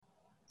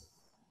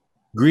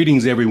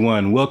Greetings,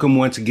 everyone. Welcome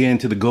once again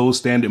to the Gold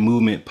Standard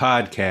Movement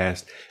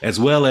podcast, as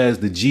well as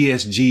the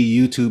GSG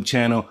YouTube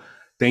channel.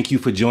 Thank you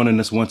for joining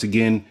us once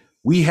again.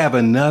 We have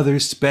another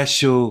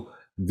special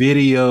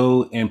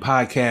video and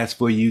podcast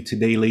for you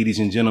today, ladies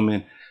and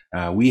gentlemen.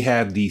 We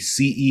have the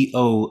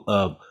CEO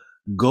of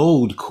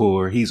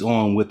Goldcore. He's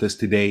on with us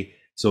today.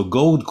 So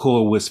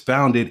Goldcore was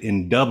founded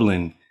in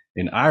Dublin,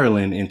 in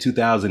Ireland in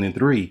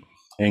 2003,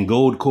 and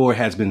Goldcore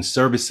has been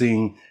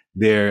servicing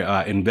their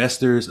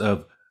investors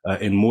of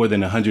in more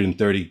than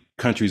 130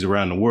 countries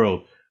around the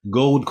world.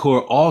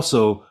 Goldcore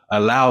also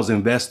allows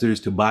investors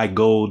to buy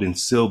gold and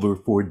silver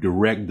for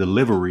direct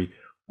delivery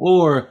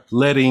or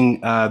letting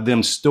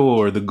them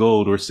store the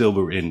gold or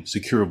silver in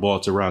secure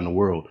vaults around the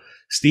world.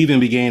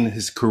 Stephen began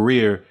his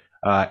career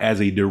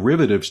as a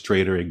derivatives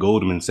trader at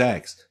Goldman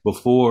Sachs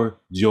before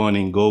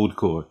joining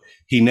Goldcore.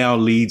 He now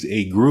leads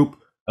a group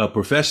of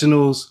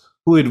professionals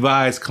who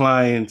advise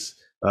clients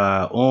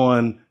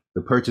on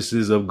the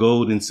purchases of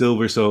gold and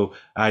silver. So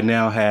I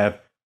now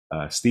have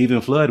Stephen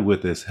Flood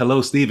with us.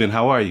 Hello, Stephen.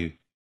 How are you?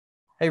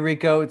 Hey,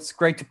 Rico. It's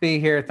great to be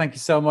here. Thank you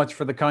so much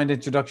for the kind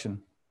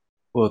introduction.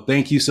 Well,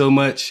 thank you so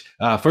much.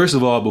 First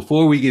of all,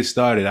 before we get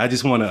started, I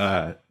just want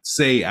to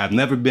say I've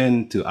never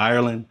been to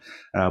Ireland,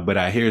 but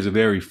I hear it's a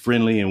very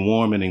friendly and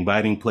warm and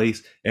inviting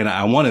place. And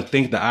I want to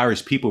thank the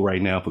Irish people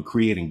right now for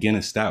creating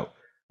Guinness Stout.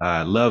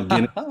 I love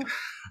Guinness.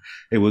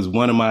 It was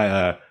one of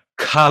my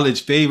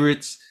college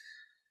favorites.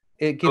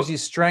 It gives you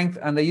strength,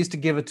 and they used to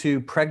give it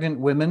to pregnant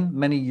women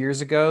many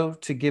years ago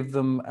to give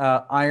them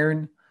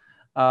iron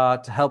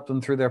to help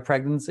them through their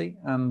pregnancy.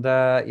 And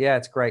yeah,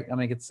 it's great. I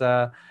mean, it's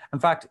in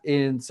fact,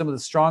 in some of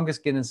the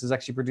strongest Guinness is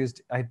actually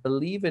produced, I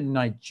believe, in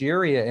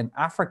Nigeria, in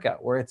Africa,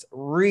 where it's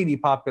really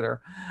popular,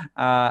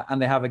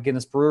 and they have a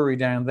Guinness brewery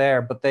down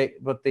there. But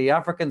the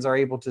Africans are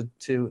able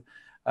to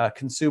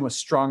consume a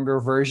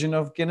stronger version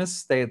of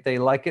Guinness. They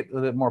like it a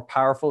little bit more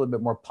powerful, a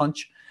bit more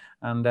punch.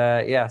 And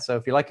yeah, so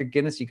if you like a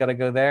Guinness, you got to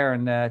go there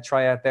and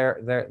try out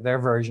their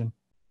version.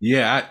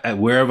 Yeah,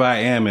 wherever I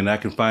am and I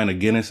can find a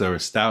Guinness or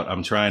a stout,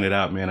 I'm trying it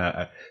out, man.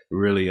 I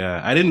really,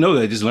 I didn't know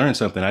that. I just learned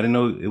something. I didn't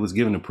know it was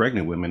given to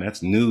pregnant women.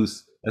 That's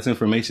news. That's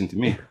information to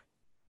me.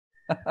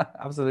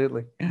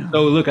 Absolutely.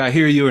 So look, I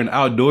hear you're an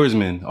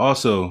outdoorsman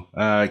also.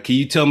 Can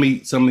you tell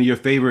me some of your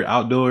favorite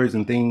outdoors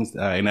and things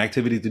and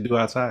activities to do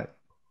outside?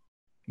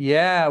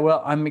 Yeah,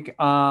 well,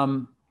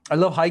 I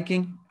love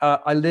hiking.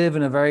 I live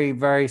in a very,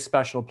 very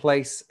special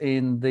place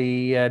in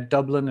the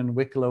Dublin and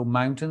Wicklow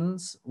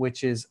Mountains,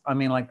 which is, I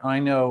mean, like, I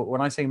know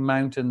when I say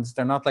mountains,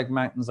 they're not like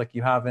mountains like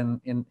you have in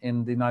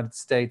the United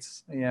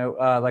States,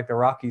 like the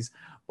Rockies,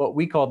 but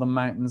we call them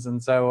mountains.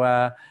 And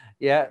so,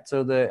 yeah,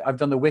 so I've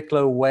done the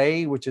Wicklow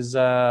Way, which is,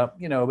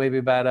 maybe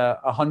about a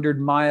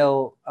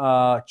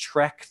 100-mile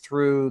trek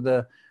through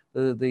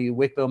the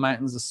Wicklow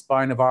Mountains, the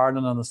spine of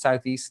Ireland on the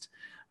southeast.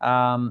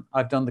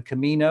 I've done the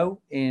Camino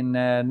in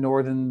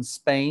northern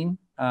Spain,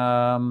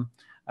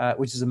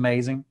 which is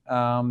amazing.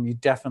 You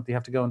definitely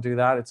have to go and do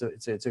that.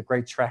 It's a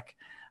great trek,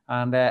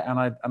 and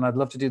I'd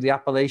love to do the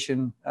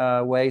Appalachian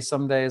Way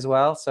someday as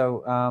well.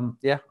 So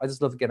yeah, I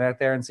just love getting out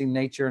there and seeing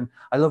nature, and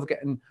I love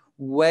getting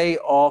way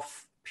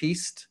off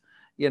piste,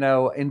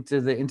 into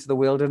the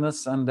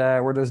wilderness and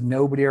where there's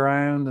nobody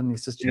around and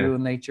it's just Yeah, you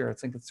and nature. I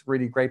think it's a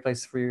really great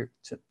place for you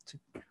to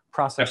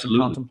process and absolutely.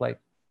 contemplate.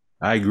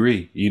 I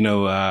agree.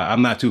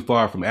 I'm not too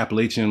far from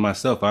Appalachian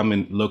myself.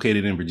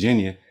 Located in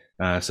Virginia.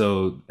 I'm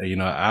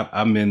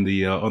in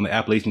the on the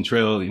Appalachian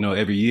Trail,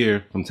 every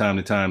year from time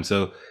to time.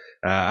 So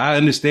I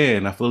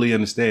understand. I fully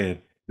understand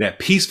that Well, that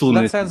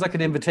peacefulness. sounds like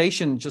an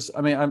invitation. Just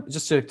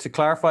to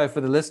clarify for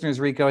the listeners,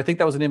 Rico, I think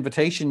that was an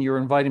invitation. You were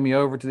inviting me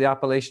over to the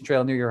Appalachian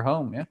Trail near your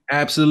home. Yeah.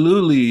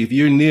 Absolutely. If Hey,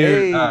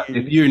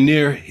 you're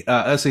near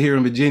us here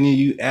in Virginia,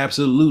 you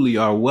absolutely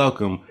are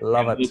welcome,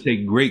 love and we'll it.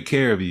 take great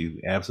care of you.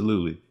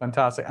 Absolutely.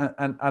 Fantastic.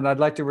 And I'd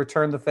like to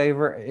return the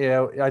favor.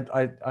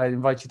 I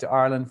invite you to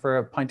Ireland for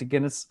a pint of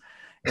Guinness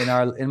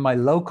in my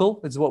local.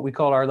 It's what we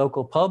call our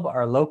local pub,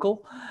 our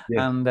local.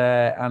 Yeah.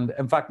 And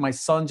in fact, my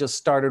son just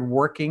started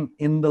working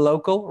in the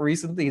local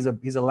recently.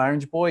 He's a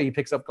lounge boy. He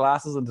picks up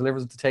glasses and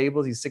delivers them to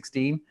tables. He's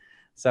 16,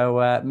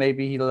 so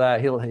maybe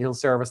he'll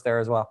serve us there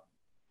as well.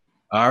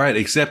 All right.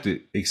 Accept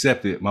it.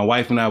 Accept it. My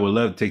wife and I would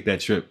love to take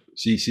that trip.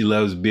 She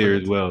loves beer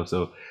as Brilliant. well,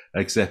 so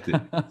accept it.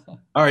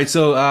 All right.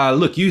 So,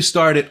 look, you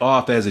started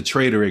off as a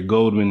trader at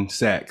Goldman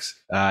Sachs,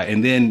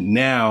 and then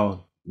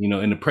now,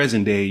 in the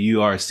present day,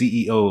 you are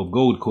CEO of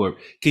Gold Corp.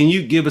 Can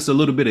you give us a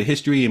little bit of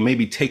history and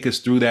maybe take us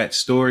through that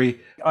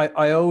story?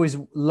 I always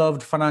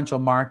loved financial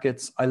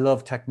markets. I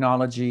love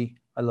technology.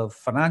 I love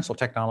financial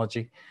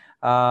technology.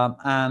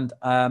 And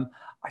I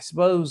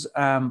suppose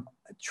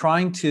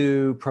trying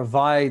to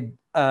provide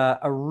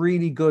a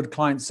really good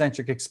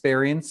client-centric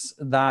experience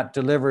that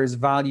delivers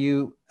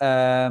value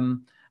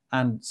and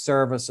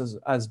service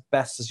as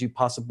best as you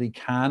possibly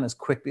can, as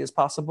quickly as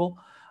possible,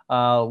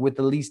 with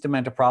the least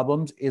amount of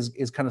problems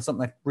is kind of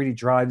something that really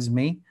drives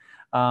me.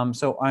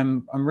 So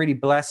I'm really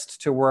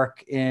blessed to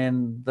work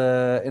in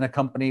a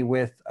company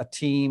with a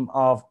team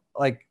of,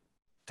 like,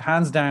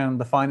 hands down,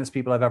 the finest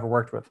people I've ever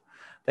worked with.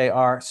 They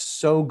are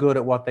so good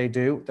at what they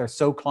do. They're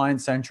so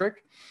client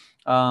centric.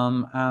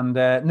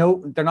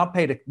 No, they're not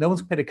paid. No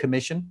one's paid a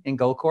commission in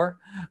Goldcore.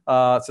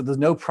 So there's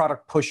no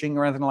product pushing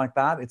or anything like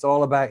that. It's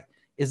all about,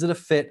 is it a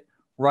fit?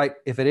 Right.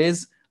 If it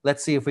is,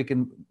 let's see if we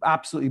can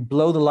absolutely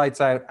blow the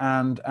lights out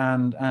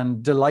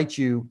and delight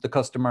you, the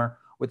customer,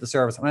 with the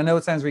service. And I know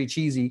it sounds really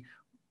cheesy,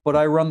 but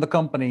I run the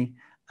company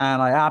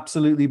and I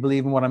absolutely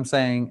believe in what I'm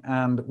saying.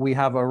 And we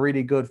have a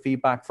really good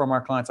feedback from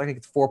our clients. I think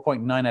it's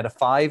 4.9 out of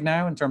 5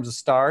 now in terms of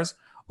stars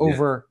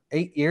over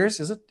 8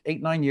 years. Is it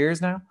 8, 9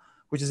 years now?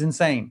 Which is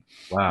insane.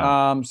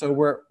 Wow. So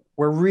we're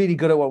really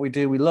good at what we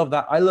do. We love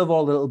that. I love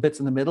all the little bits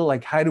in the middle.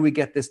 Like, how do we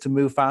get this to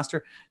move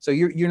faster? So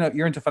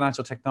you're into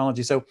financial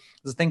technology. So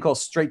there's a thing called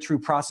straight through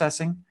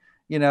processing,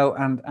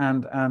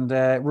 and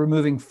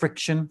removing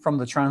friction from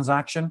the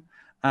transaction.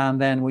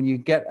 And then when you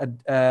get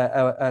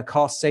a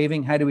cost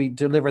saving, how do we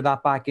deliver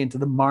that back into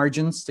the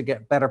margins to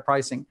get better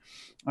pricing?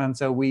 And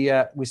so we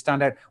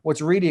stand out.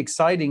 What's really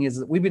exciting is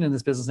that we've been in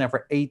this business now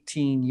for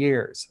 18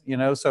 years,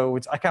 so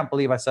I can't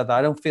believe I said that.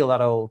 I don't feel that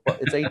old, but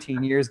it's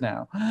 18 years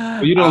now.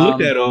 Well, you don't look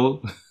that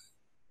old.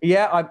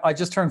 Yeah, I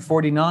just turned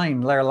 49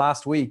 there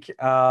last week,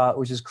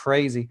 which is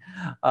crazy.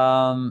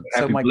 So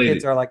my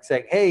kids are like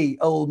saying, "Hey,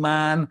 old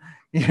man."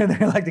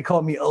 They like to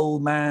call me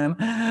old man.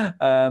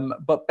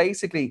 But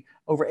basically,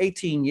 over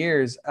 18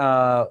 years,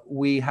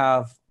 we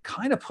have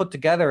kind of put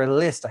together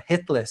a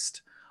hit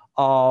list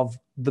of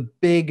the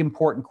big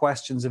important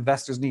questions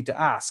investors need to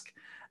ask.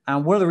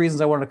 And one of the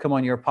reasons I wanted to come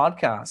on your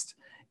podcast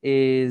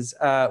is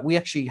we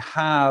actually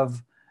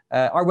have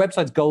our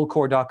website's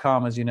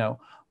goldcore.com, as you know,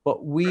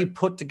 but we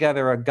put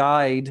together a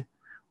guide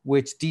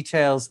which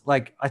details,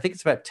 like, I think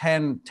it's about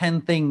 10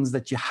 things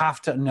that you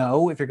have to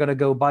know if you're going to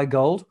go buy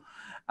gold.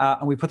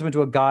 And we put them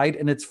into a guide,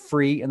 and it's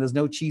free, and there's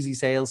no cheesy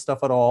sales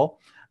stuff at all.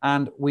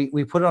 And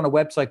we put it on a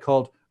website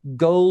called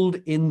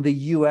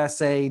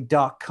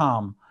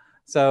goldintheusa.com.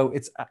 So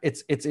it's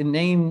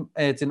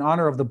in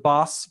honor of the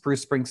boss,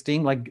 Bruce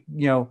Springsteen, like,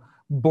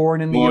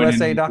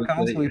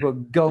 bornintheusa.com. So we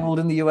put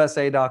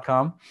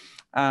goldintheusa.com.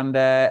 And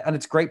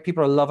it's great.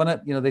 People are loving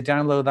it. They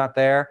download that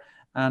there.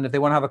 And if they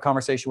want to have a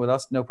conversation with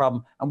us, no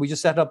problem. And we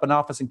just set up an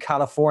office in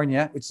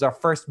California, which is our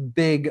first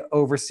big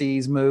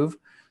overseas move.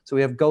 So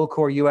we have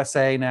Goldcore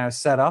USA now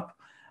set up.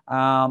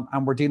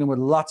 And we're dealing with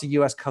lots of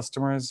US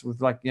customers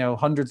with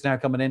hundreds now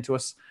coming into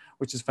us,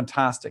 which is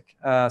fantastic.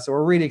 So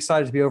we're really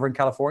excited to be over in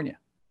California.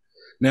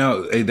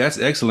 Now, that's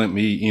excellent,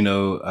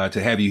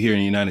 to have you here in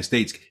the United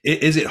States.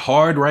 Is it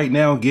hard right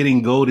now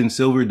getting gold and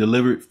silver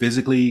delivered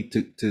physically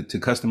to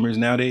customers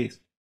nowadays?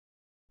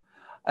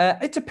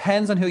 It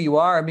depends on who you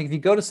are. I mean, if you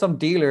go to some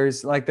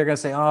dealers, like, they're going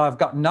to say, "Oh, I've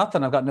got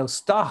nothing. I've got no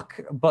stock."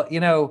 But, we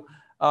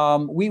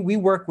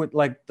work with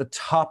like the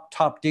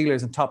top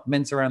dealers and top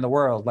mints around the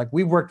world. Like,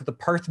 we've worked with the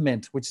Perth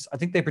Mint, which is, I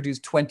think they produce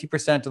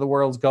 20% of the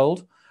world's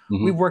gold.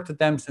 Mm-hmm. We've worked with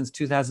them since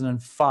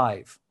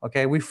 2005.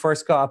 Okay. We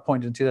first got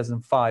appointed in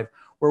 2005.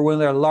 We're one of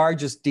their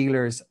largest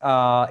dealers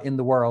in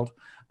the world.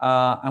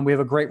 And we have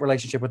a great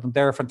relationship with them.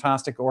 They're a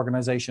fantastic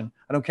organization.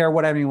 I don't care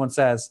what anyone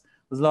says.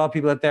 There's a lot of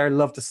people out there who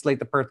love to slate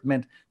the Perth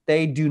Mint.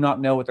 They do not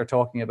know what they're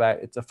talking about.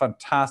 It's a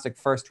fantastic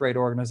first-rate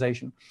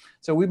organization.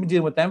 So we've been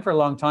dealing with them for a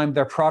long time.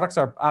 Their products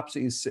are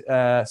absolutely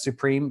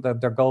supreme.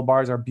 Their gold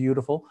bars are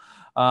beautiful.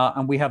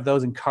 And we have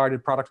those in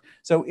carded products.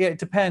 So it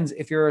depends.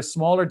 If you're a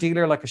smaller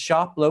dealer, like a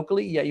shop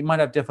locally, yeah, you might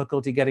have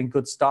difficulty getting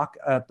good stock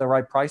at the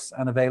right price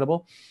and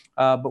available.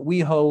 But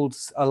we hold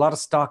a lot of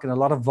stock in a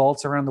lot of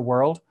vaults around the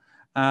world.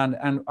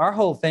 And our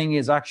whole thing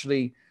is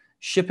actually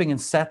shipping and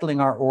settling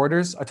our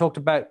orders. I talked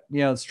about,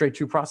 straight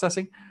through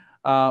processing.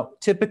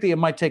 Typically, it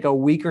might take a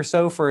week or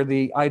so for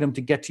the item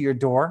to get to your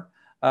door,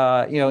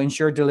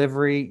 insured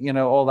delivery,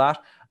 all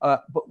that.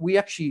 But we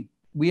actually,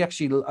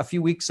 a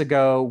few weeks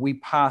ago, we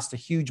passed a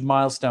huge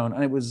milestone,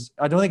 and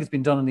I don't think it's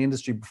been done in the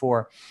industry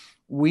before.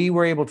 We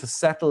were able to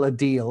settle a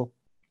deal.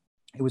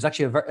 It was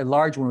actually a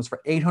large one. It was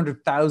for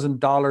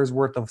 $800,000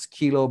 worth of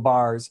kilo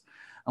bars.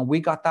 And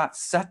we got that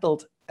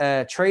settled,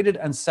 traded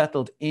and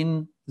settled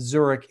in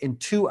Zurich in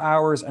 2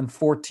 hours and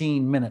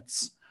 14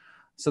 minutes.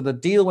 So the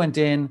deal went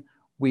in,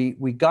 we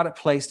got it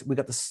placed.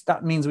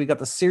 That means we got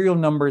the serial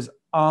numbers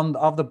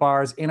of the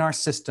bars in our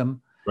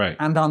system, right,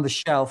 and on the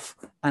shelf,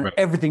 and right,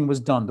 everything was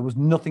done. There was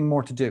nothing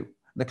more to do.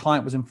 The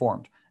client was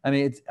informed.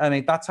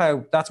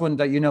 That's when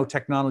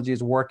technology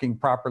is working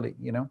properly,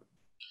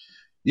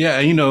 Yeah.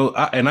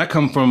 I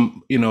come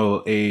from,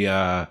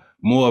 a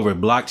more of a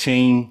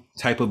blockchain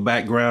type of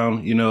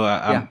background.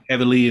 I'm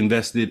heavily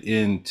invested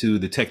into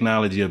the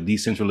technology of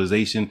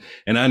decentralization.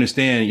 And I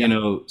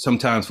understand,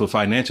 sometimes for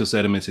financial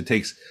settlements, it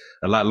takes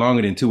a lot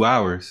longer than 2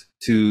 hours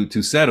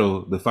to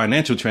settle the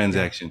financial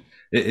transaction.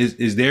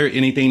 Is there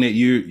anything that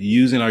you're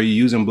using? Are you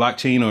using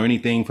blockchain or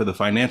anything for the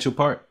financial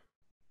part?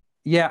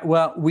 Yeah,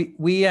 well,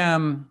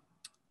 I'm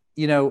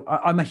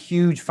a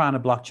huge fan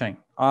of blockchain.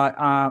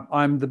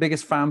 I'm the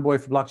biggest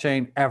fanboy for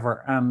blockchain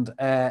ever, and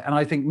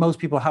I think most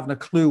people haven't a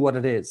clue what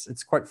it is.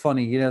 It's quite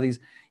funny,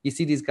 you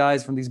see these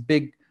guys from these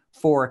big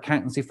 4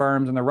 accountancy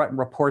firms, and they're writing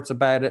reports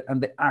about it,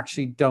 and they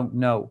actually don't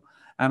know.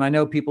 And I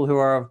know people who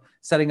are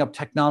setting up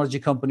technology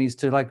companies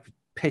to like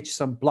pitch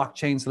some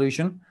blockchain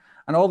solution,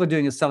 and all they're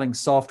doing is selling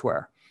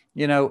software,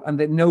 and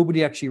that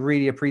nobody actually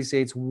really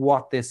appreciates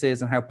what this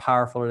is and how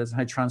powerful it is and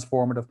how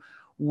transformative.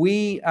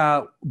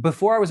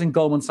 Before I was in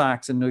Goldman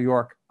Sachs in New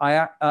York,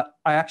 I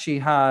actually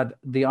had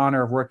the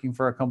honor of working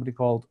for a company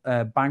called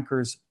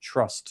Bankers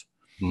Trust,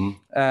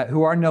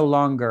 who are no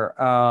longer,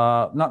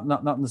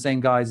 not in the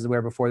same guise as they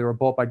were before. They were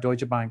bought by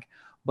Deutsche Bank.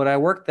 But I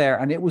worked there,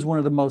 and it was one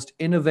of the most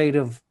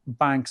innovative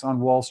banks on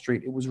Wall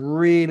Street. It was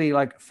really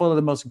like full of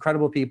the most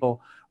incredible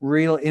people,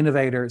 real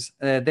innovators.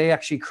 They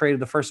actually created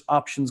the first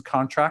options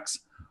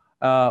contracts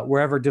were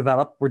ever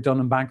developed, were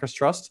done in Bankers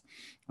Trust.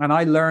 And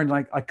I learned,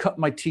 I cut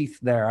my teeth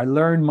there. I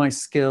learned my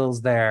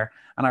skills there.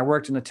 And I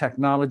worked in the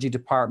technology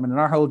department. And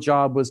our whole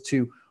job was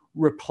to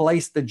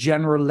replace the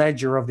general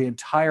ledger of the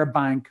entire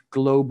bank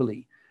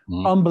globally.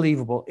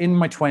 Unbelievable. In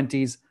my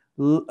 20s,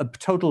 a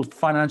total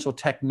financial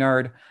tech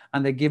nerd,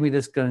 and they give me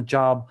this kind of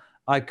job.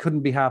 I couldn't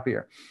be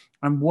happier.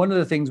 And one of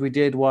the things we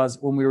did was,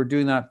 when we were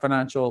doing that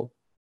financial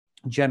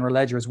general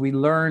ledgers, we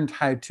learned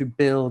how to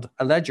build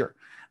a ledger.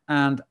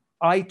 And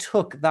I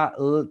took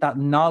that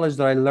knowledge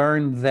that I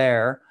learned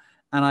there,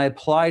 and I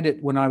applied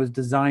it when I was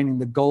designing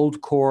the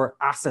Goldcore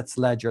assets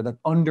ledger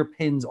that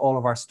underpins all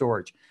of our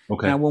storage.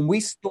 Okay. Now, when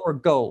we store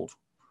gold,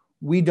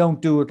 we don't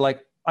do it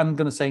like, I'm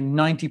going to say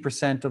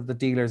 90% of the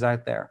dealers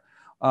out there.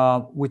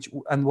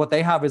 And what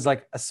they have is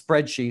like a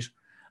spreadsheet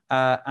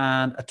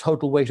and a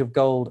total weight of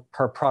gold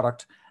per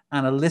product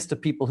and a list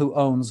of people who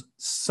owns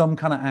some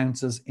kind of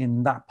ounces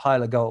in that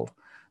pile of gold.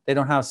 They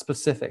don't have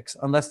specifics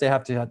unless they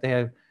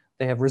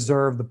have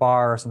reserved the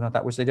bar or something like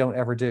that, which they don't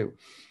ever do.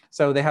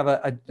 So they have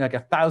like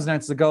 1,000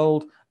 ounces of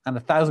gold and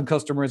 1,000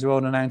 customers who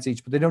own an ounce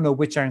each, but they don't know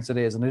which ounce it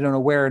is and they don't know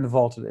where in the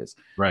vault it is.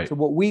 Right. So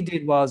what we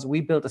did was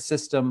we built a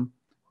system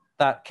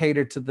that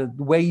catered to the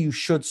way you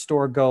should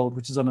store gold,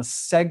 which is on a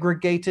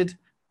segregated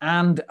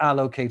and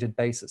allocated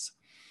basis.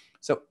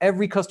 So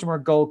every customer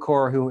at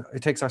Goldcore who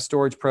takes our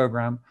storage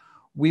program,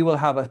 we will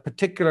have a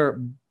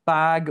particular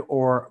bag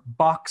or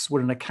box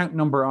with an account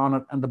number on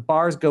it, and the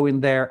bars go in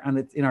there,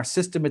 and in our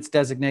system it's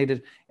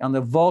designated, on the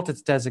vault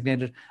it's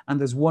designated, and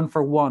there's one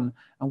for one.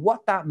 And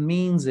what that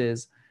means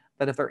is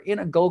that if they're in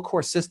a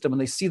Goldcore system and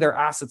they see their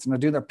assets and they're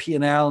doing their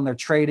P&L and they're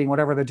trading,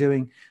 whatever they're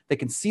doing, they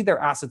can see their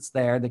assets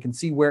there, they can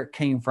see where it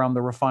came from,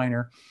 the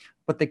refiner.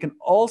 But they can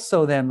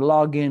also then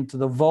log into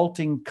the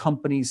vaulting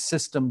company's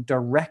system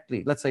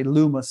directly, let's say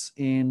Loomis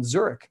in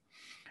Zurich,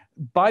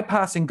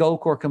 bypassing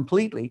Goldcore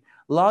completely,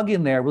 log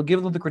in there, we'll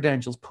give them the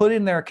credentials, put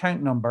in their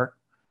account number,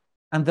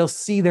 and they'll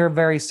see their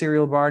very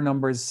serial bar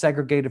numbers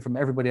segregated from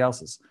everybody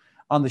else's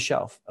on the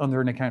shelf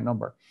under an account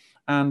number.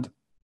 And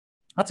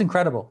that's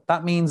incredible.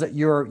 That means that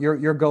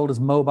your gold is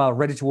mobile,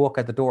 ready to walk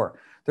out the door.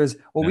 There's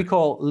what we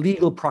call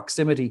legal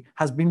proximity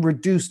has been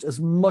reduced as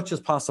much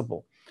as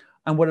possible.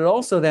 And what it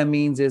also then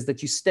means is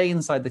that you stay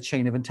inside the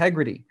chain of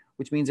integrity,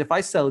 which means if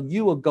I sell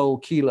you a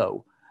gold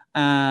kilo,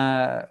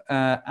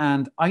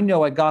 and I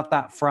know I got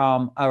that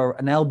from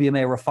an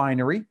LBMA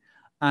refinery,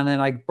 and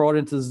then I brought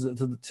it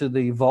to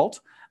the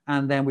vault,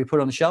 and then we put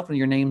it on the shelf and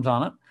your name's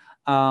on it.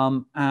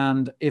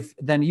 And if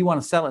then you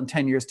want to sell it in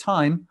 10 years'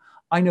 time,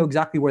 I know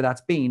exactly where that's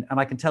been, and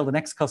I can tell the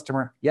next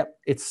customer, yep,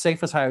 it's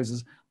safe as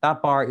houses.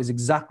 That bar is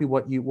exactly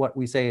what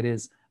we say it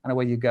is, and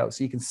away you go.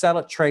 So you can sell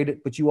it, trade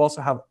it, but you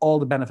also have all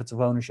the benefits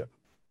of ownership.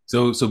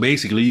 So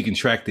basically, you can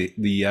track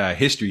the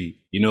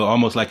history,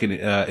 almost like an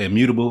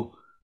immutable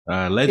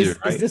ledger.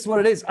 Is this what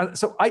it is?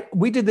 So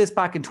we did this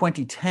back in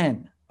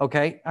 2010,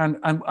 okay, and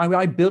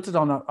I built it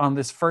on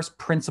this first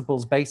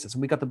principles basis,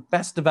 and we got the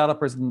best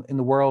developers in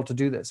the world to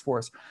do this for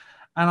us.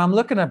 And I'm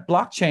looking at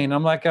blockchain,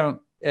 I'm like,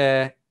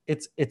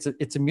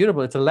 it's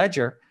immutable, it's a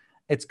ledger,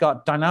 it's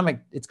got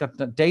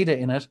data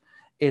in it.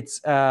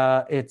 It's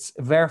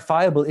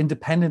verifiable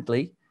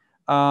independently.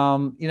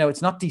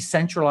 It's not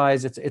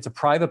decentralized. It's a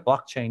private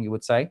blockchain, you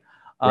would say,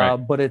 right.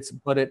 But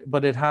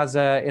it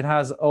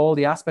has all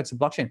the aspects of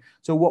blockchain.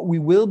 So what we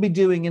will be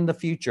doing in the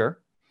future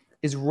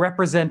is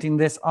representing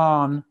this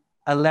on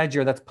a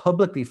ledger that's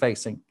publicly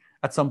facing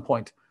at some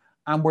point,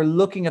 and we're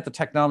looking at the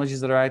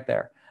technologies that are out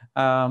there.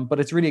 But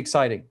it's really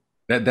exciting.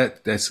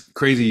 That's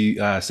crazy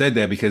you said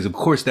that, because of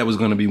course that was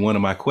going to be one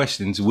of my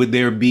questions. Would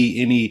there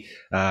be any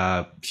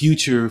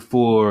future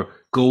for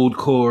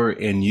Goldcore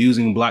and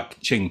using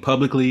blockchain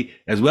publicly,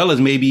 as well as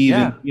maybe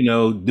even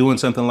doing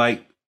something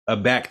like a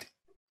backed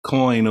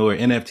coin or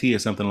NFT or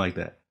something like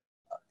that?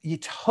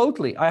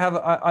 Totally.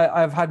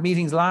 I've had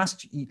meetings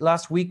last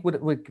week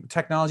with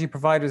technology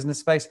providers in this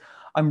space.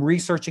 I'm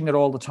researching it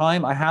all the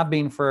time. I have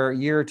been for a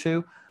year or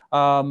two.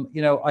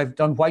 I've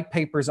done white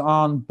papers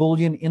on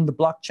bullion in the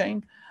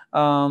blockchain,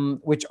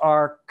 which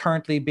are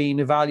currently being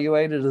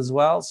evaluated as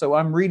well. So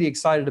I'm really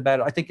excited about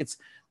it. I think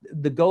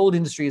the gold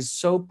industry is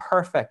so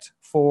perfect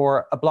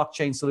for a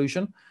blockchain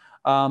solution,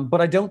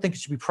 but I don't think it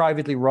should be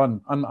privately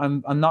run.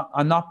 I'm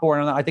not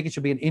born on that. I think it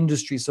should be an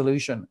industry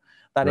solution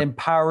that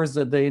empowers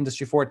the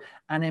industry for it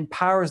and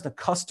empowers the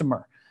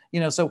customer.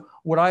 So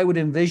what I would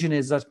envision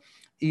is that,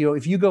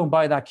 if you go and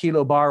buy that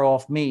kilo bar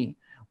off me,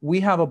 we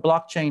have a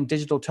blockchain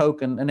digital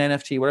token, an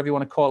NFT, whatever you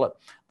want to call it,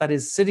 that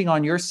is sitting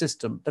on your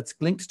system, that's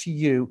linked to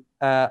you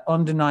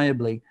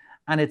undeniably,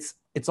 and it's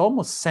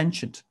almost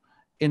sentient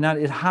in that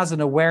it has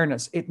an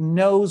awareness. It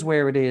knows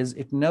where it is.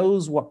 It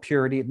knows what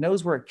purity. It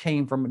knows where it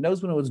came from. It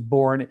knows when it was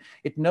born.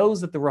 It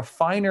knows that the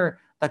refiner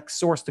that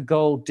sourced the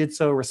gold did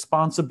so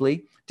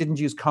responsibly, didn't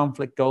use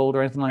conflict gold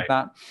or anything like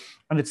that.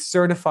 And it's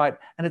certified.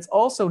 And it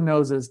also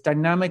knows that it's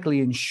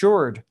dynamically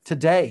insured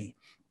today.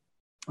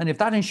 And if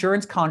that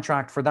insurance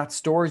contract for that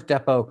storage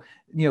depot,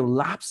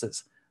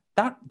 lapses,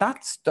 that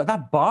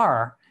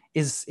bar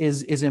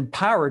is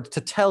empowered to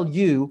tell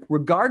you,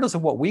 regardless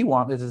of what we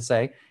want it to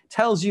say,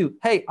 tells you,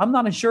 hey, I'm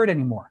not insured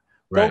anymore.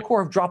 Right.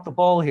 Goldcorp have dropped the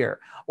ball here,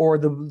 or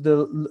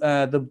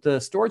the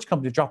storage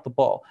company dropped the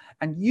ball,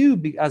 and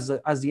you, as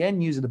the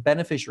end user, the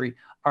beneficiary,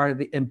 are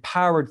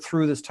empowered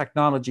through this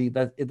technology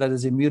that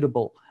is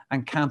immutable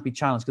and can't be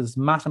challenged because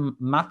it's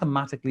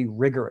mathematically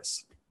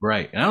rigorous.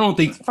 Right. And I don't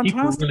think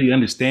people really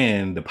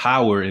understand the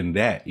power in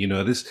that.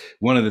 This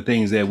one of the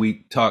things that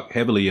we talk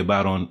heavily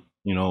about on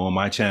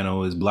my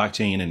channel is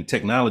blockchain and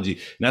technology.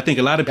 And I think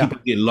a lot of people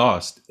get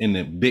lost in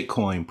the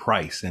Bitcoin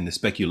price and the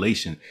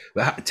speculation.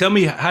 But tell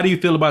me, how do you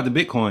feel about the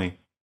Bitcoin?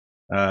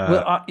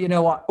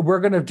 We're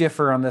going to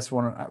differ on this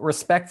one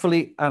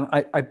respectfully, and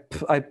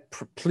I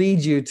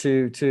plead you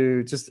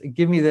to just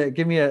give me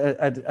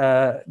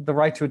the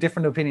right to a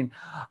different opinion.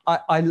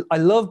 I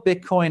love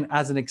Bitcoin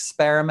as an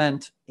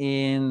experiment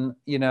in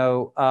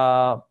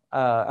a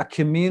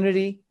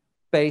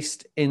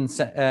community-based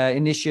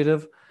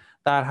initiative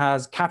that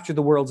has captured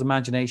the world's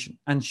imagination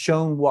and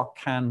shown what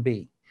can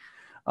be.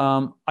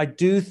 I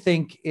do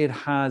think it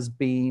has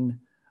been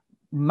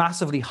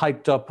massively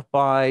hyped up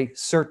by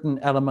certain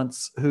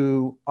elements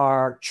who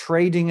are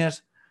trading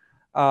it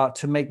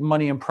to make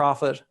money and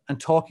profit and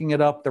talking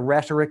it up, the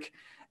rhetoric,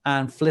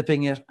 and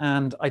flipping it.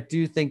 And I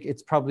do think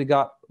it's probably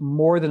got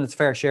more than its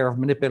fair share of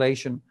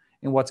manipulation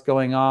in what's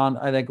going on.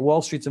 I think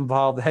Wall Street's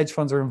involved, the hedge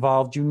funds are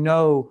involved.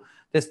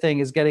 This thing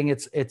is getting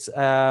its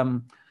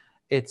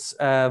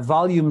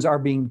volumes are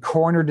being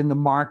cornered in the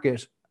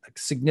market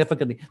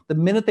significantly. The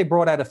minute they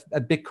brought out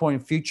a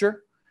Bitcoin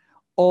future,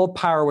 all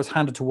power was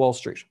handed to Wall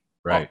Street.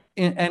 Right.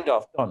 End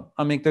of, done.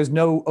 I mean, there's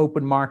no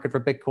open market for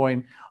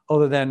Bitcoin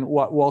other than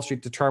what Wall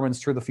Street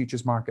determines through the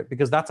futures market,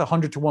 because that's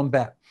 100-to-1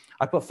 bet.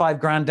 I put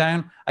 $5,000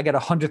 down, I get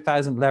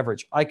 100,000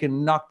 leverage. I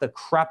can knock the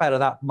crap out of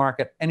that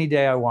market any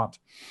day I want.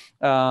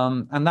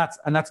 And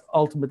that's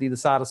ultimately the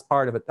saddest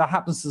part of it. That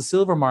happens to the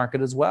silver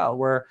market as well,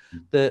 where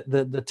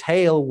the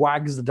tail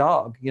wags the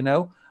dog,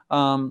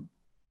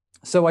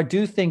 So I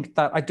do think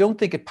that, I don't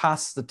think it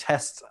passes the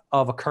test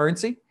of a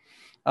currency.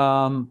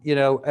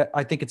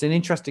 I think it's an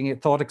interesting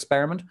thought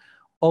experiment.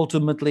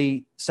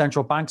 Ultimately,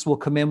 central banks will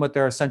come in with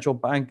their central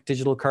bank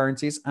digital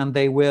currencies, and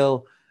they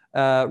will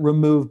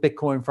remove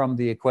Bitcoin from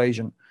the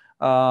equation.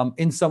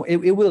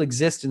 It will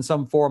exist in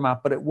some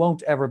format, but it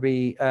won't ever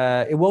be.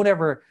 It won't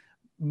ever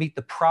meet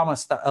the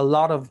promise that a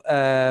lot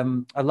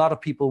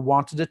of people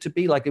wanted it to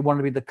be. Like, they wanted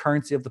to be the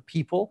currency of the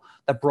people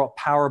that brought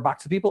power back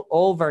to people.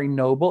 All very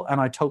noble,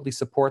 and I totally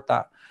support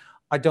that.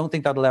 I don't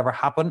think that'll ever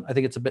happen. I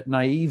think it's a bit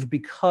naive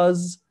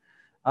because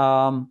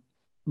control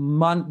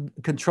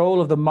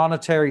of the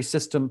monetary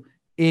system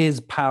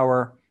is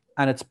power,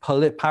 and it's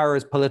power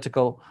is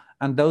political,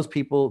 and those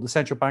people, the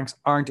central banks,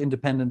 aren't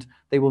independent.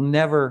 They will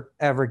never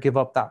ever give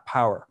up that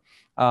power.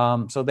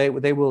 So they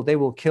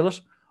will kill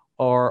it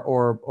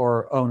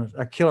or own it.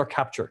 A kill or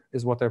capture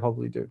is what they'll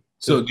probably do.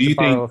 So do you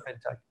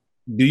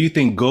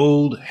think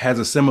gold has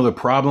a similar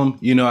problem?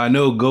 I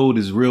know gold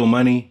is real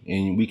money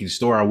and we can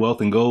store our wealth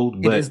in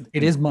gold, but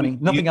it is money.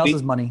 Nothing else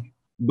is money.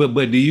 But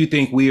do you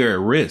think we are at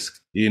risk,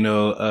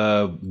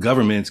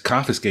 governments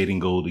confiscating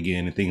gold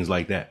again and things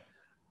like that?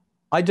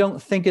 I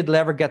don't think it'll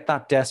ever get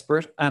that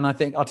desperate. And I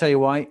think, I'll tell you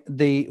why.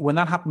 When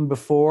that happened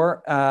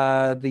before,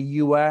 the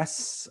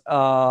US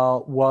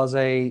was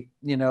a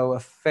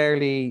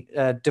fairly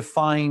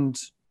defined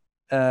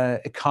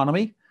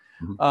economy.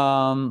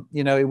 Mm-hmm.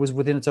 It was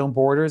within its own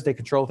borders. They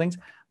control things.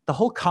 The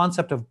whole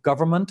concept of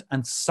government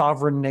and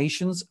sovereign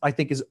nations, I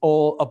think, is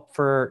all up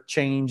for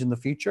change in the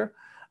future.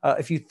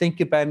 If you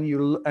think about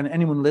it, and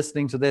anyone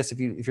listening to this, if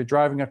you're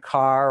driving a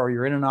car or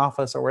you're in an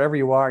office or wherever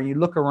you are, you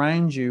look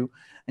around you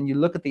and you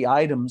look at the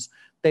items,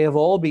 they have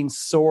all been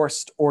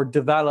sourced or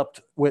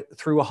developed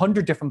through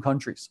 100 different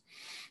countries.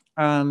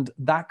 And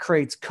that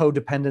creates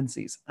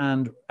codependencies.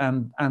 And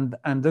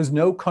there's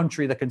no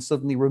country that can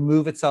suddenly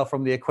remove itself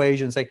from the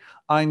equation and say,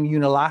 I'm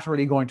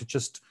unilaterally going to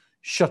just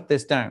shut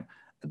this down.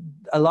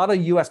 A lot of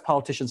US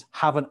politicians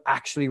haven't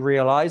actually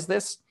realized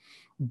this,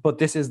 but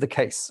this is the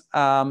case.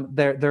 They've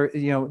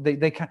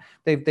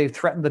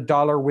threatened the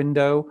dollar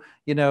window.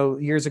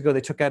 Years ago,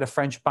 they took out a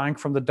French bank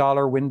from the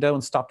dollar window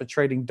and stopped it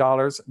trading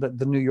dollars.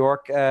 The New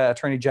York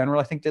Attorney General,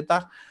 I think, did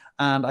that.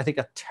 And I think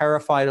that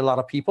terrified a lot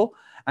of people.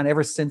 And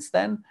ever since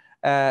then,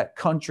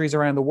 countries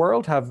around the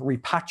world have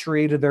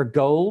repatriated their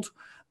gold.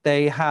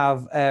 They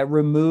have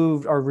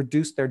removed or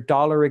reduced their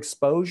dollar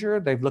exposure.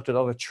 They've looked at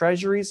other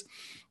treasuries.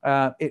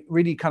 It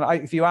really kind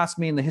of, if you ask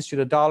me in the history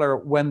of the dollar,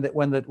 when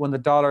the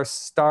dollar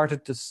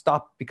started to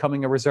stop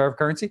becoming a reserve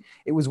currency,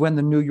 it was when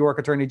the New York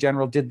Attorney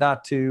General did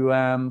that to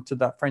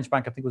that French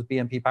bank. I think it was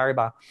BNP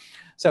Paribas.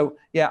 So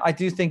yeah, I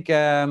do think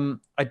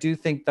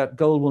that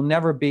gold will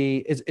never be.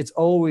 It's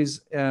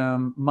always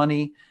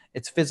money.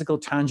 It's physical,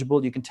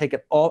 tangible. You can take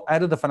it all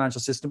out of the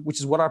financial system, which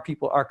is what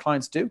our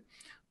clients do.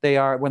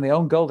 When they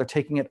own gold, they're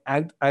taking it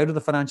out of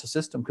the financial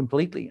system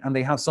completely, and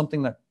they have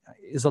something that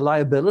is a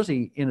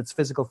liability in its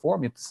physical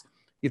form. You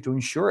have to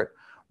insure it,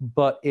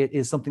 but it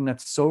is something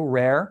that's so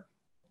rare.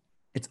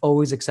 It's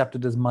always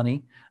accepted as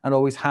money, and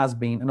always has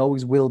been, and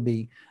always will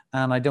be.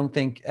 And I don't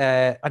think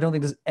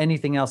there's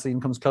anything else that even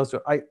comes close to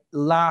it. I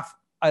laugh.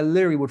 I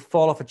literally would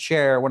fall off a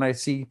chair when I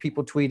see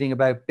people tweeting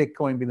about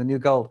Bitcoin being the new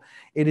gold.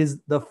 It is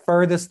the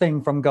furthest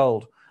thing from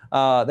gold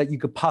that you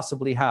could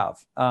possibly have.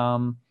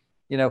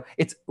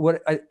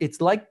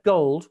 It's like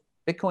gold.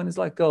 Bitcoin is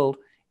like gold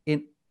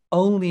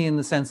only in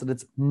the sense that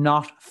it's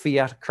not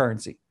fiat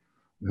currency.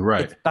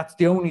 Right. That's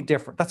the only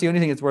difference. That's the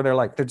only thing. It's where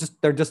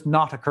they're just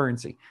not a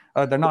currency.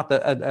 They're not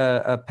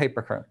a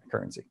paper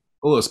currency.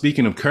 Well,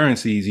 speaking of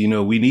currencies,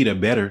 we need a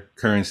better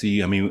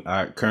currency. I mean,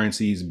 our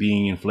currency is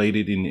being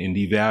inflated and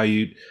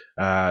devalued.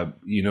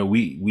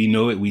 We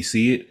know it, we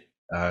see it.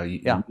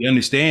 We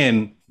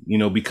understand,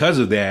 because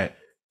of that,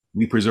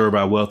 we preserve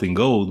our wealth in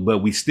gold, but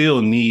we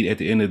still need, at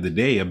the end of the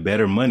day, a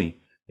better money.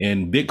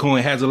 And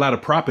Bitcoin has a lot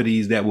of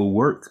properties that will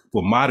work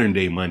for modern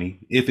day money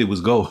if it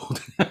was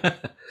gold.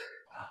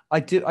 I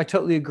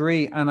totally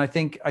agree, and I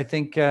think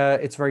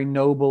it's very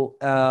noble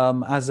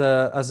as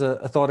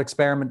a thought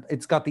experiment.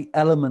 It's got the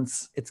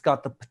elements, it's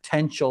got the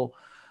potential.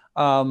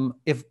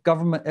 If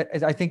government,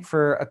 I think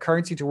for a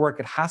currency to work,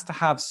 it has to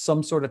have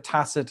some sort of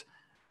tacit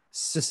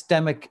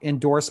systemic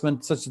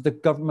endorsement, such that the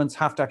governments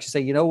have to actually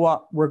say, you know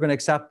what, we're going to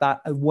accept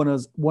that as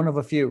one of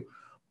a few.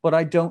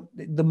 But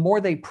the more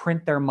they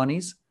print their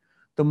monies,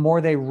 the more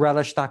they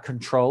relish that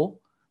control,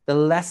 the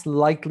less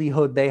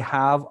likelihood they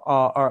have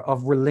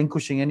of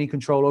relinquishing any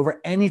control over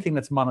anything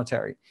that's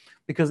monetary,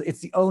 because it's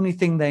the only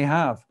thing they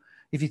have.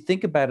 If you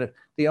think about it,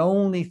 the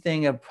only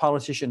thing a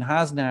politician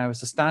has now is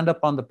to stand up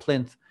on the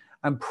plinth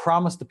and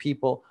promise the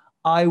people,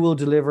 I will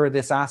deliver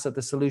this asset,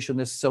 this solution,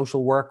 this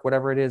social work,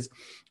 whatever it is,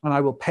 and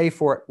I will pay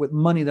for it with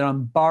money that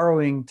I'm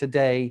borrowing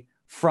today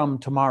from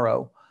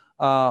tomorrow.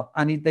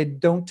 And they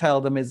don't tell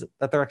them is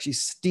that they're actually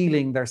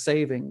stealing their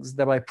savings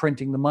by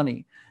printing the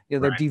money.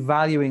 They're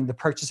devaluing the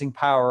purchasing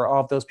power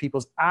of those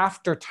people's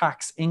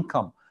after-tax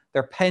income.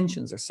 Their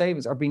pensions, their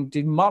savings are being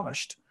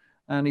demolished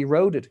and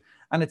eroded.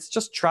 And it's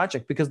just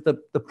tragic, because the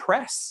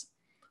press,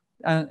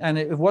 and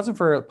if it wasn't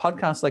for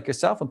podcasts like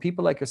yourself and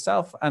people like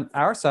yourself and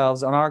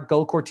ourselves on our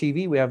Goldcore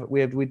TV,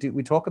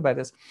 we talk about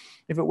this.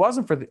 If it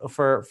wasn't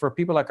for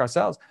people like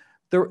ourselves,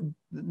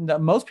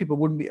 most people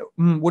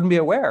wouldn't be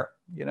aware,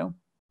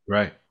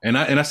 Right. And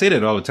I say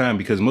that all the time,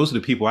 because most of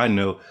the people I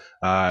know,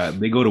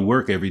 they go to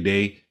work every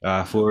day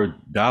for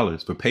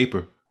dollars, for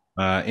paper.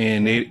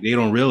 And they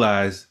don't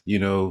realize,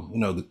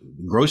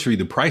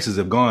 the prices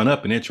have gone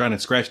up, and they're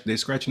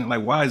scratching it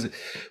like, why is it?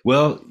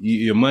 Well,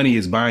 your money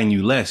is buying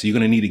you less. You're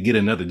going to need to get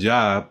another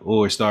job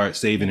or start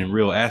saving in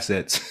real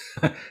assets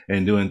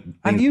and doing.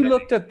 Have you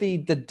looked at the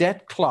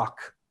debt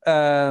clock?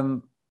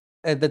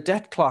 The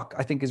debt clock,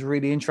 I think, is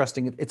really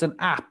interesting. It's an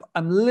app.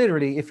 I'm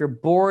literally, if you're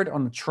bored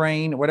on the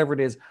train or whatever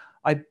it is,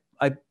 I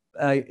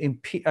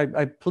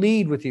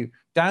plead with you,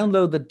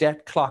 download the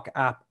debt clock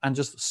app and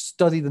just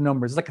study the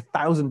numbers. It's like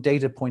 1,000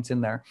 data points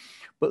in there.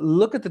 But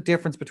look at the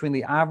difference between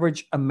the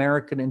average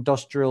American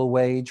industrial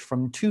wage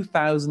from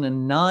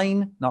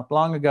 2009, not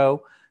long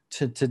ago,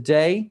 to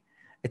today.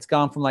 It's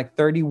gone from like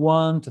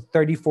 31 to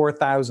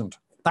 34,000.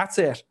 That's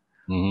it.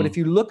 Mm-hmm. But if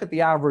you look at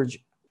the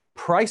average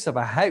price of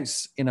a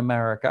house in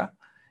America,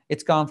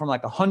 it's gone from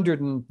like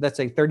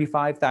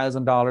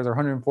 $35,000 or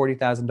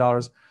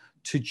 $140,000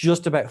 to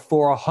just about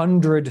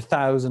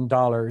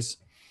 $400,000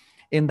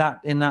 in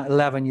that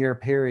 11-year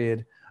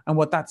period. And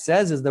what that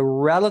says is the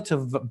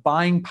relative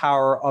buying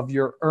power of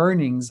your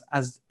earnings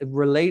as a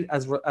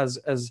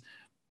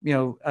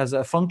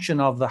function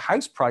of the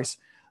house price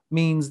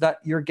means that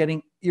you're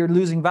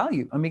losing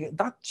value. I mean,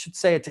 that should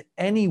say it to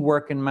any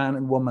working man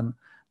and woman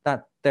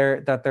that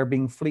they're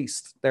being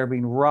fleeced, they're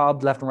being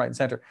robbed left and right and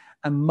center.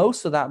 And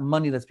most of that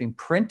money that's being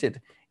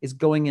printed is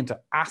going into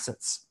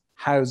assets,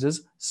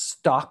 houses,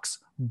 stocks,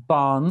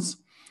 bonds,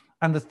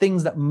 and the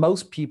things that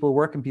most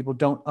working people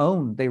don't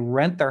own. They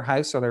rent their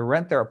house or they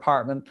rent their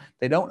apartment.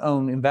 They don't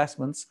own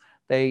investments.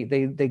 They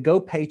go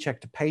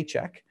paycheck to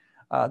paycheck.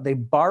 They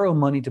borrow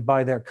money to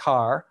buy their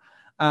car.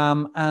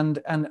 And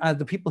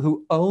the people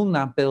who own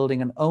that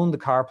building and own the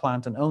car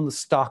plant and own the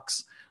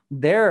stocks,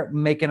 they're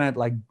making out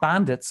like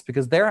bandits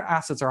because their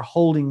assets are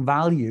holding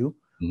value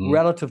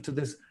relative to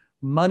this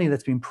money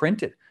that's being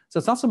printed. So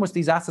it's not so much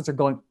these assets are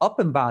going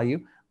up in value,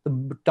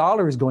 the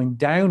dollar is going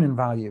down in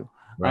value.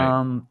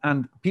 Right.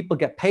 And people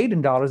get paid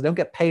in dollars, they don't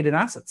get paid in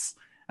assets.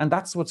 And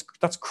that's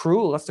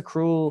cruel. That's the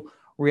cruel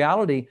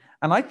reality.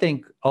 And I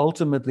think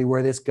ultimately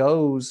where this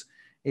goes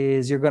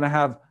is you're going to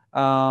have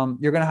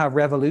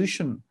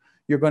revolution.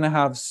 You're going to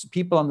have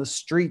people on the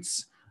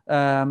streets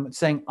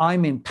saying,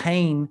 I'm in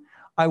pain.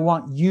 I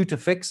want you to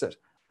fix it.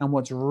 And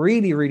what's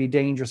really, really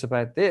dangerous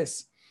about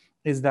this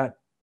is that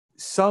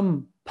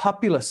some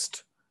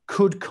populist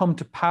could come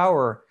to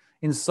power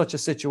in such a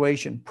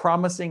situation,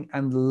 promising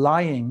and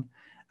lying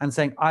and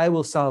saying, I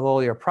will solve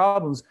all your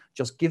problems.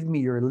 Just give me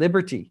your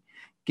liberty.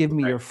 Give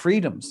me your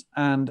freedoms.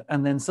 And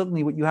then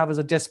suddenly what you have is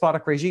a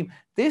despotic regime.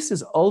 This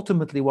is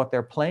ultimately what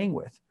they're playing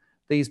with.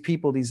 These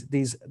people,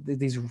 these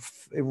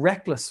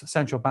reckless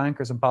central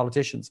bankers and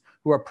politicians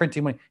who are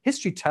printing money.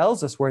 History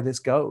tells us where this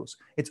goes.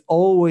 It's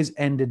always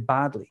ended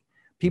badly.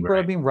 People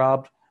are being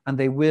robbed, and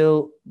they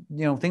will,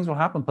 things will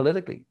happen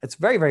politically. It's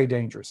very, very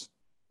dangerous.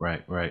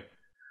 Right.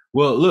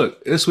 Well,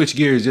 look, let's switch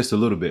gears just a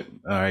little bit.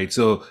 All right.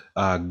 So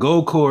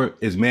Goldcorp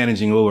is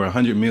managing over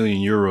 100 million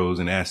euros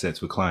in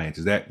assets with clients.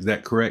 Is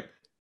that correct?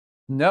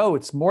 No,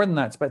 it's more than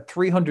that. It's about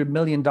 $300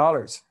 million.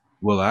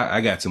 Well, I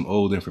got some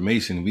old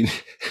information.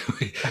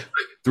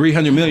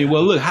 300 million.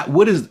 Well, look,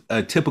 what is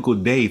a typical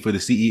day for the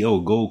CEO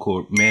of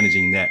Goldcorp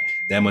managing that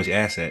much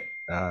asset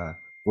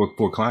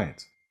for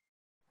clients?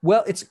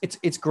 Well,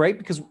 it's great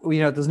because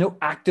there's no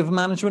active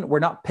management. We're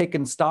not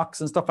picking stocks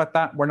and stuff like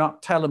that. We're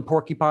not telling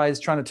porcupines,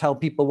 trying to tell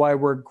people why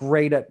we're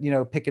great at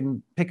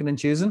picking and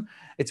choosing.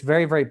 It's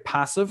very, very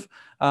passive.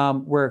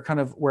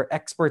 We're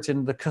experts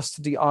in the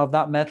custody of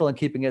that metal and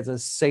keeping it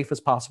as safe as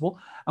possible.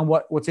 And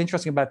what's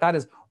interesting about that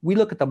is we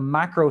look at the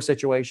macro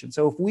situation.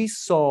 So if we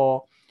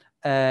saw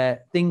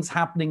things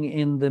happening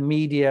in the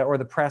media or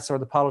the press or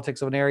the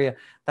politics of an area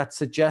that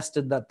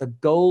suggested that the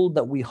gold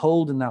that we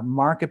hold in that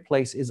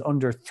marketplace is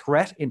under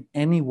threat in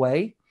any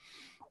way,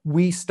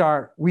 we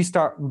start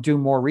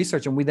doing more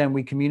research, and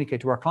we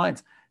communicate to our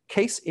clients.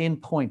 Case in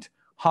point,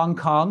 Hong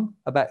Kong,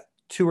 about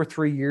 2 or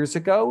 3 years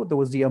ago, there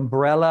was the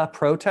umbrella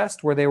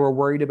protest where they were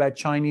worried about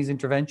Chinese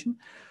intervention.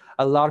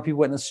 A lot of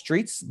people went in the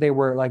streets. They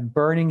were like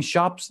burning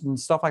shops and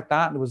stuff like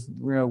that. It was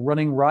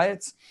running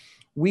riots.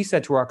 We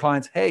said to our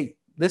clients, hey,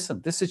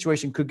 listen, this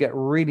situation could get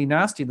really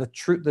nasty.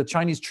 The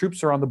Chinese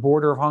troops are on the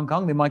border of Hong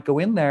Kong. They might go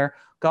in there.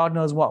 God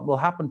knows what will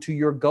happen to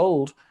your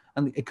gold.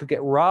 And it could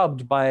get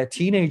robbed by a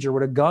teenager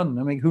with a gun.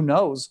 I mean, who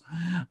knows?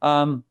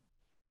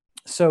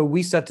 So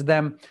we said to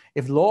them,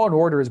 if law and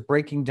order is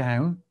breaking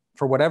down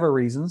for whatever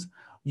reasons,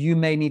 you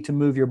may need to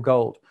move your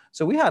gold.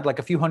 So we had like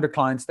a few hundred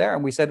clients there,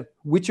 and we said,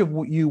 which of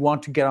you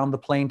want to get on the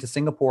plane to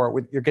Singapore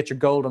get your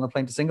gold on the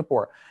plane to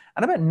Singapore?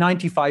 And about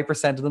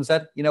 95% of them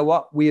said, you know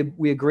what, we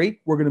agree,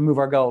 we're going to move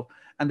our gold.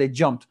 And they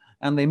jumped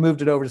and they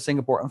moved it over to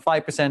Singapore, and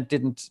 5%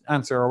 didn't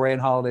answer, or away on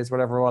holidays,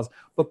 whatever it was.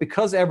 But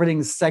because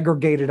everything's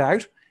segregated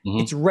out,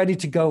 it's ready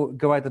to go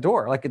out the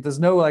door. Like there's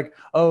no like,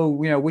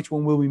 which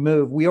one will we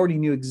move? We already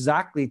knew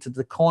exactly to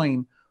the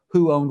coin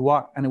who owned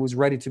what, and it was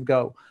ready to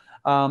go.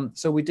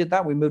 So we did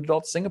that. We moved it all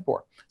to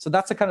Singapore. So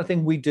that's the kind of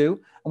thing we do.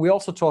 And we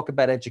also talk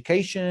about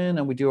education,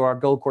 and we do our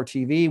Goldcorp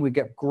TV. We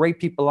get great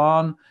people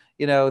on,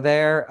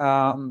 there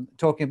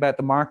talking about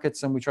the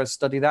markets, and we try to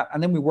study that.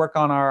 And then we work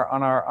on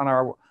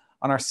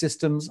our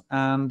systems,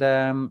 and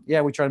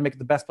we try to make it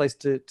the best place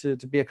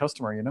to be a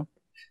customer.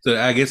 So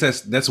I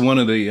guess that's one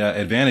of the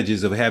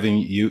advantages of having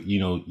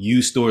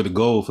you store the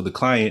gold for the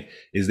client,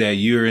 is that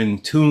you're in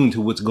tune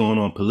to what's going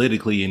on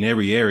politically in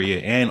every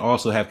area, and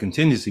also have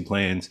contingency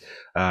plans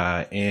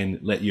and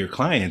let your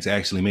clients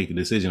actually make the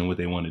decision on what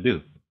they want to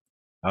do.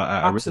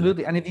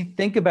 Absolutely. And if you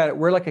think about it,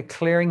 we're like a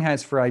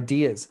clearinghouse for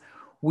ideas.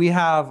 We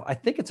have, I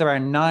think it's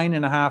around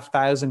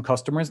 9,500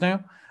 customers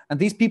now. And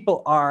these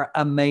people are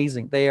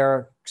amazing. They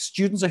are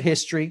students of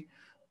history.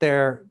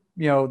 They're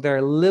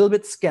a little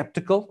bit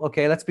skeptical.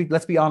 Okay, let's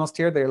be honest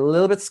here. They're a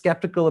little bit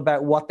skeptical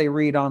about what they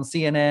read on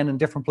CNN and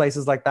different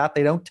places like that.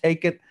 They don't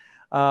take it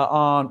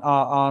at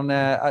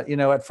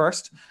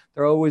first.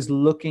 They're always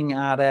looking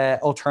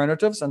at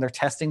alternatives, and they're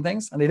testing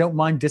things, and they don't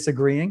mind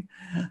disagreeing.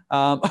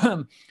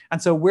 And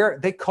so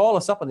they call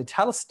us up and they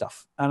tell us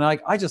stuff, and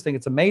I just think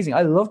it's amazing.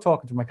 I love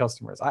talking to my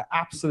customers. I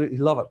absolutely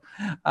love it.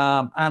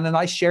 And then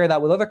I share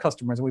that with other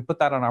customers, and we put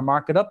that on our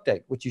market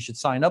update, which you should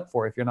sign up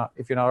for if you're not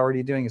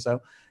already doing it.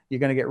 So you're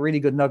going to get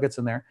really good nuggets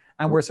in there,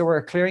 and we're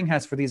a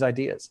clearinghouse for these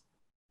ideas.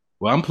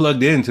 Well, I'm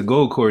plugged into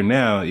Goldcorp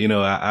now.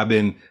 I've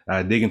been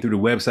digging through the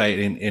website,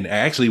 and I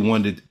actually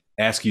wanted to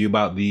ask you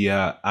about the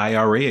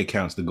IRA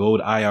accounts, the gold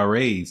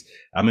IRAs.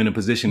 I'm in a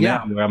position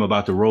now where I'm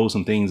about to roll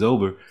some things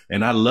over,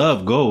 and I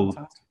love gold.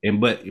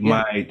 But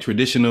my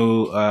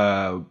traditional,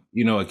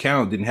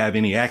 account didn't have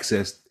any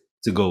access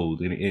to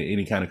gold,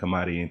 any kind of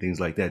commodity and things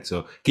like that.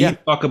 So can you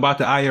talk about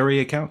the IRA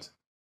accounts?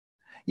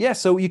 Yeah,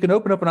 so you can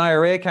open up an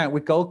IRA account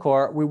with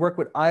Goldcorp. We work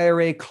with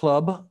IRA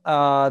Club.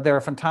 They're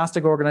a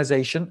fantastic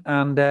organization,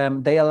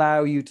 and they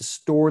allow you to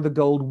store the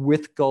gold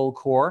with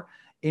Goldcorp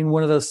in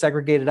one of those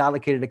segregated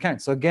allocated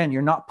accounts. So again,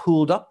 you're not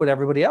pooled up with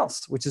everybody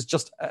else, which is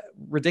just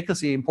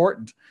ridiculously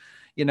important.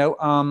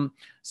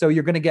 So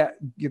you're going to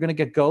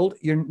get gold.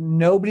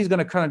 Nobody's going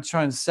to kind of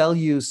try and sell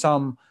you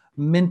some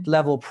mint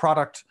level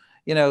product,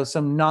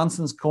 some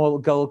nonsense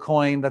gold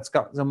coin that's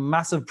got a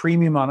massive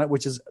premium on it,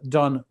 which is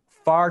done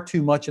far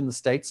too much in the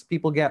States.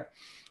 People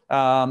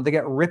they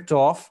get ripped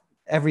off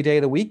every day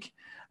of the week.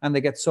 and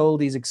they get sold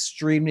these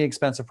extremely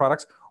expensive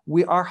products.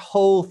 Our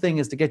whole thing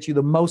is to get you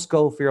the most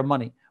gold for your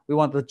money. We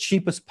want the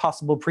cheapest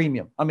possible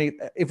premium. I mean,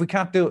 if we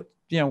can't do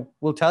it,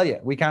 we'll tell you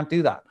we can't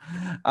do that.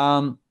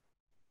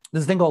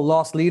 There's a thing called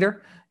loss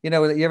leader. You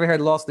ever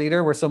heard loss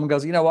leader, where someone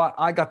goes, you know what,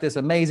 I got this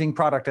amazing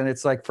product and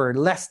it's like for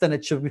less than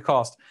it should be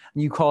cost.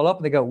 And you call up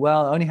and they go,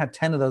 well, I only had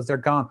 10 of those, they're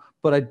gone.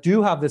 But I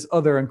do have this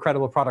other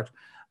incredible product,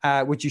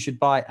 which you should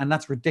buy. And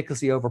that's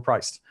ridiculously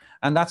overpriced.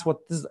 And that's what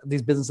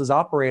these businesses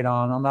operate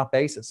on that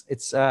basis.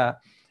 It's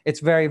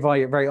very,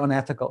 very, very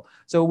unethical.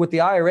 So with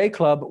the IRA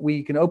Club,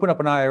 we can open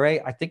up an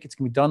IRA. I think it's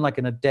going to be done like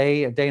in a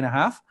day and a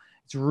half.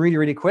 It's really,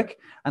 really quick.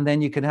 And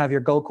then you can have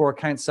your Goldcore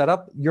account set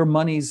up. Your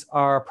monies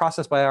are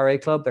processed by IRA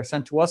Club. They're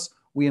sent to us.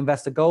 We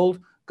invest the gold.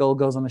 Gold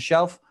goes on the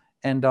shelf.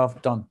 End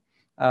of, done.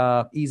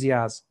 Easy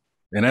as.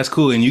 And that's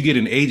cool. And you get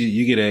an agent.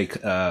 You get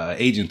a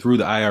agent through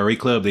the IRA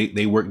Club.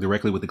 They work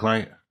directly with the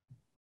client.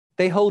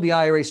 They hold the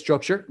IRA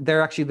structure.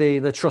 They're actually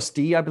the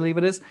trustee, I believe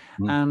it is.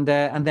 Mm.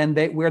 And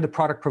then we're the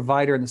product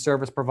provider and the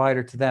service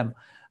provider to them.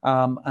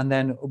 And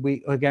then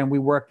we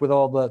work with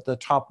all the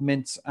top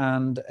mints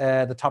and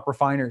the top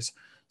refiners.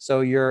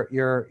 So you're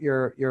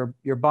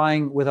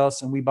buying with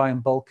us and we buy in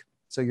bulk.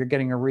 So you're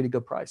getting a really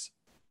good price.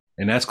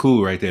 And that's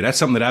cool right there. That's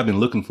something that I've been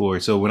looking for.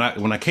 So when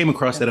I came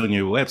across that on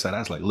your website, I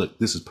was like, look,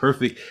 this is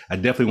perfect. I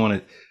definitely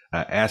want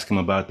to ask him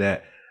about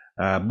that.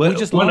 But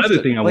just one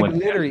other thing I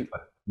want to ask.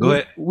 Go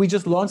ahead. We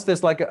just launched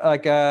this like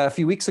a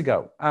few weeks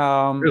ago.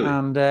 Really?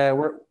 And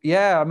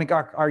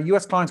our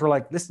US clients were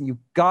like, listen, you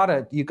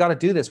gotta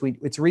do this.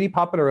 It's really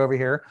popular over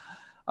here.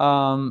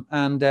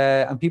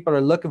 And people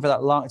are looking for that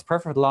it's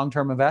perfect for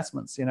long-term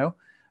investments,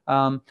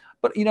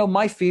 But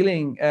my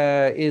feeling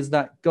is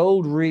that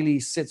gold really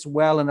sits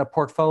well in a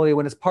portfolio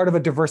when it's part of a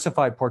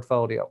diversified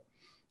portfolio.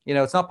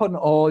 It's not putting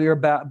all your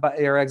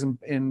eggs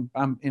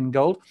in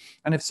gold.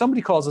 And if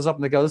somebody calls us up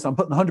and they go, listen, I'm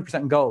putting 100%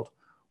 in gold,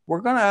 we're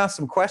going to ask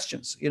some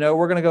questions.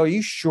 We're going to go, are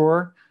you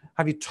sure?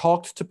 Have you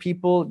talked to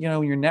people, in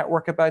your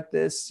network about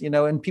this,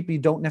 and people you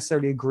don't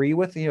necessarily agree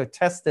with,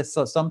 test this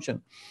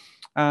assumption.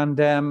 And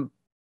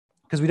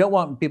because we don't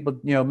want people,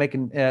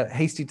 making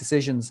hasty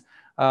decisions.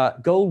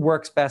 Gold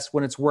works best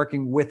when it's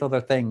working with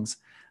other things.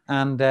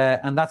 And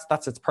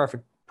that's its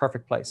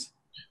perfect place.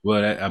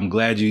 Well, I'm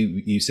glad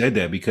you said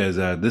that, because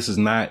this is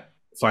not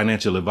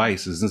financial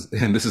advice.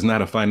 This is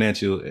not a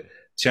financial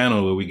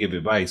channel where we give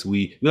advice.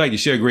 We like to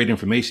share great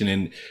information,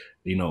 and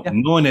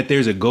knowing that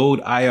there's a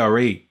gold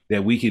IRA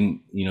that we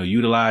can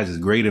utilize is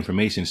great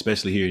information,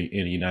 especially here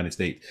in the United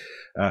States.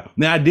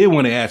 Now, I did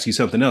want to ask you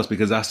something else,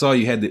 because I saw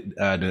you had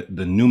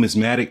the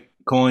numismatic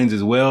coins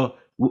as well.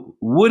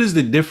 What is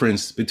the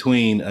difference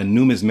between a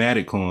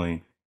numismatic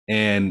coin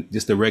and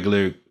just a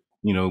regular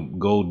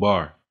gold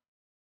bar?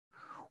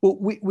 Well,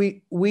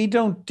 we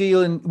don't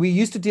deal in. We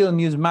used to deal in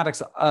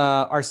numismatics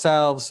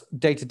ourselves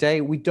day to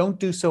day. We don't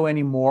do so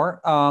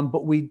anymore.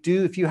 But we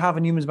do. If you have a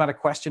numismatic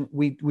question,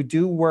 we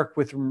do work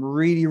with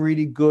really,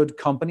 really good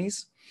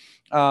companies,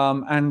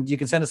 and you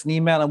can send us an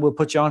email and we'll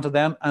put you onto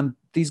them. And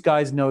these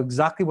guys know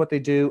exactly what they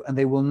do, and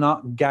they will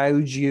not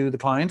gouge you, the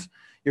client.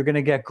 You're going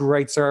to get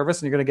great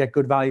service and you're going to get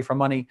good value for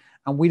money.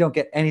 And we don't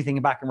get anything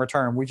back in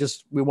return.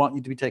 We want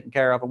you to be taken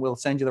care of, and we'll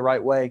send you the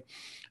right way.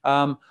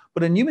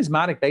 But a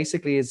numismatic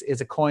basically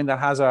is a coin that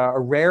has a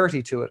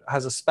rarity to it,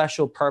 has a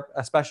special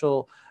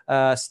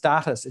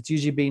status. It's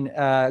usually been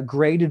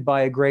graded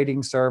by a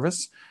grading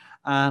service,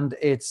 and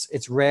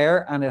it's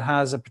rare, and it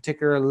has a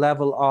particular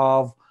level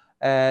of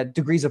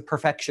degrees of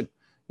perfection.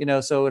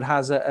 So it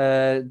has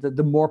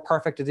the more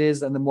perfect it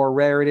is and the more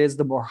rare it is,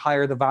 the more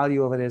higher the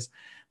value of it is.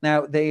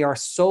 Now, they are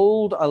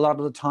sold a lot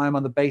of the time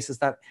on the basis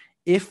that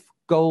if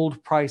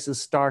gold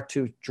prices start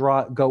to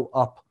go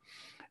up,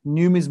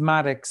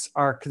 numismatics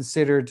are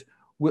considered,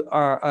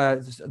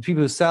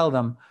 people who sell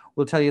them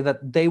will tell you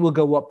that they will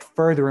go up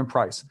further in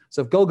price.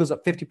 So if gold goes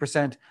up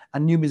 50%, a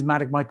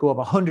numismatic might go up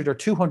 100 or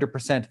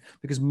 200%,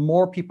 because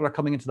more people are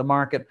coming into the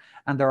market,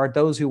 and there are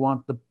those who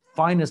want the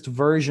finest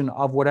version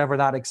of whatever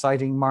that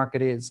exciting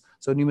market is.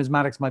 So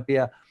numismatics might be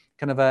a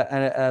kind of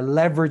a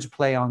leverage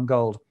play on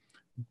gold.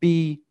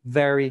 Be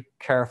very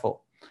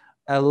careful.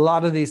 A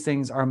lot of these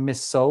things are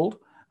missold.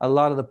 A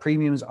lot of the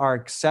premiums are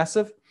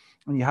excessive,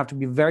 and you have to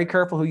be very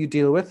careful who you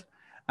deal with.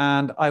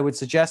 And I would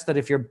suggest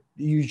that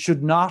you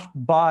should not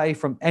buy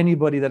from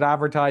anybody that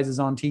advertises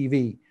on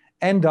TV.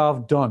 End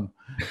of, done.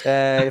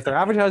 If they're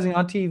advertising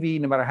on TV,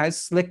 no matter how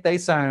slick they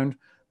sound,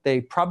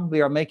 they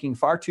probably are making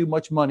far too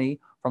much money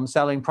from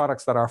selling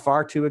products that are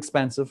far too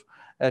expensive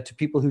to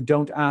people who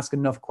don't ask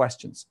enough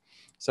questions.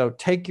 So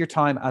take your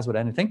time, as with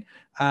anything,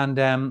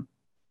 and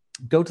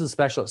go to the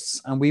specialists,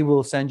 and we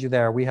will send you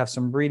there. We have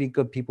some really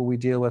good people we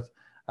deal with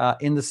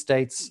in the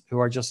States who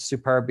are just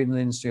superb, been in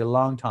the industry a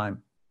long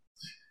time.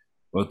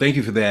 Well, thank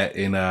you for that.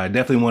 And I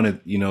definitely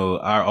wanted,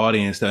 our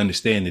audience to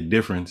understand the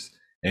difference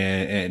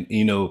and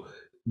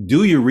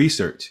do your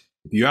research.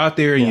 If you're out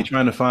there and you're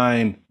trying to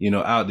find,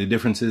 out the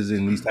differences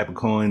in these type of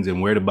coins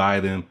and where to buy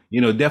them,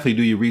 definitely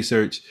do your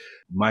research.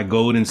 My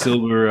gold and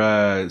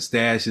silver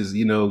stash is,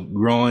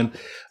 growing.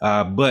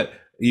 But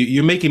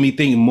you're making me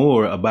think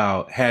more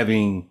about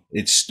having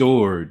it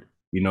stored.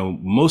 You know,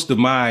 most of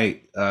my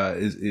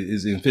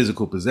is in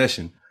physical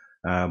possession,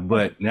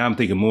 but now I'm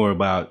thinking more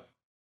about,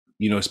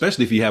 you know,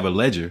 especially if you have a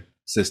ledger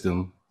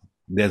system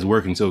that's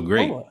working so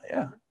great. Oh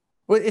yeah.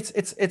 Well,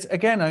 it's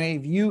again. I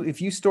mean,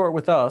 if you store it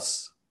with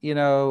us, you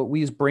know, we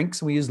use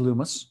Brinks and we use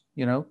Loomis.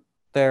 You know,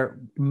 they're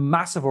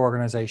massive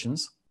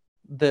organizations.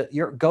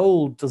 Your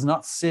gold does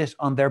not sit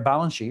on their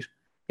balance sheet.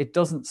 It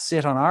doesn't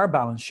sit on our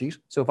balance sheet.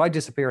 So if I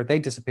disappear, they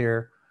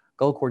disappear.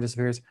 Goldcore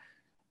disappears.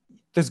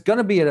 There's going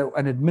to be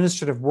an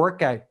administrative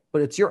workout,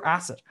 but it's your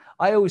asset.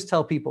 I always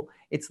tell people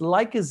it's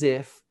like as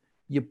if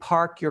you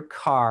park your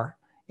car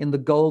in the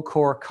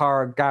Goldcore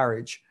car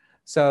garage.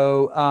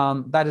 So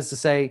that is to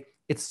say,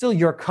 it's still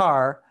your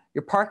car.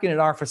 You're parking at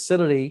our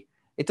facility.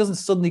 It doesn't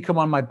suddenly come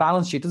on my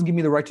balance sheet. It doesn't give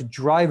me the right to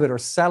drive it or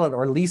sell it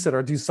or lease it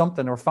or do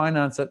something or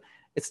finance it.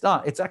 It's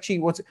not. It's actually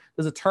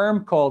there's a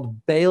term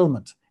called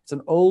bailment. It's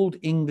an old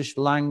English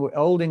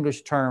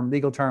term,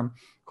 legal term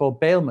called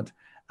bailment.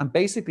 And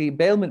basically,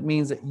 bailment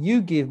means that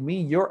you give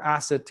me your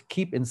asset to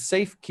keep in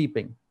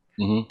safekeeping,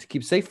 to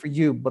keep safe for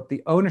you, but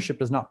the ownership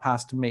does not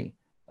pass to me.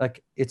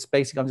 Like it's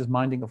basically, I'm just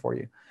minding it for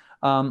you.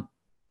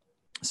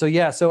 So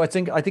yeah, so I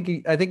think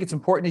it's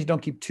important that you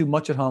don't keep too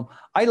much at home.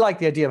 I like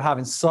the idea of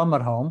having some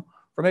at home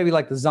for maybe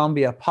like the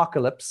zombie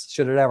apocalypse,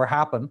 should it ever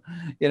happen,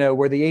 you know,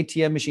 where the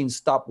ATM machines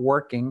stop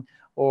working,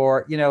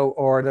 or you know,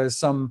 or there's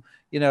some,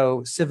 you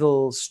know,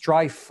 civil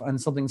strife and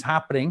something's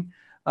happening.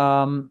 You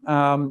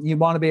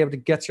want to be able to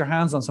get your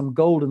hands on some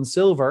gold and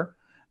silver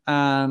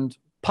and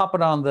pop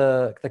it on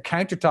the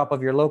countertop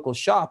of your local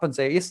shop and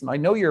say, listen, I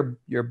know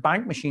your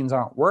bank machines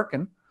aren't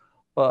working,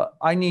 but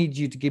I need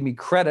you to give me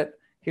credit.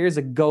 Here's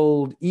a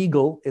gold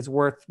eagle. It's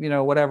worth, you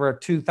know, whatever,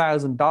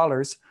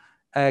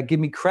 $2,000. Give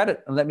me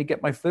credit and let me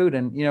get my food.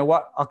 And you know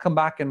what? I'll come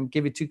back and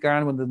give you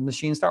 $2,000 when the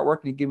machines start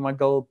working. You give me my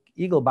gold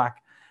eagle back.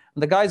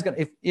 And the guy's gonna,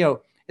 if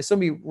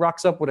somebody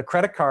rocks up with a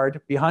credit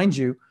card behind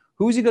you,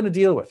 who's he going to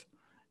deal with?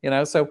 You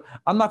know, so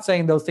I'm not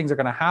saying those things are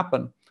going to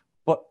happen,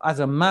 but as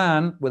a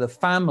man with a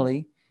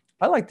family,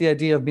 I like the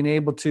idea of being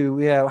able to,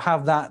 you know,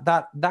 have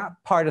that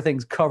part of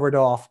things covered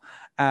off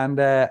and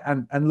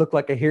look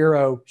like a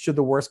hero should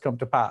the worst come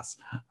to pass.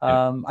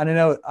 And I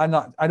know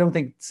I don't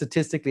think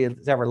statistically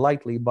it's ever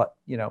likely, but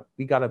you know,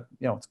 we gotta,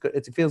 you know, it's good.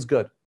 It feels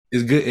good.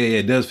 It's good.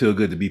 It does feel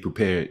good to be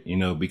prepared, you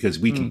know, because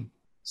we can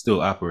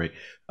still operate.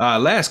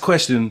 Last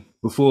question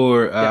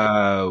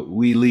before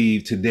we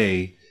leave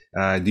today.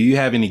 Do you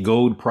have any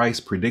gold price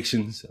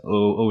predictions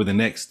over the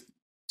next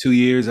 2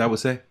 years, I would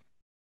say?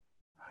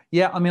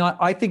 Yeah, I mean,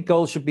 I think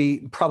gold should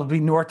be probably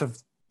north of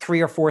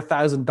 $3,000 or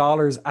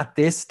 $4,000 at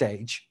this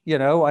stage. You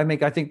know, I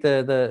think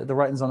the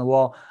writing's on the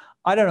wall.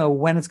 I don't know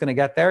when it's going to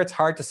get there. It's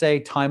hard to say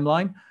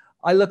timeline.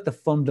 I look at the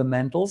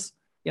fundamentals,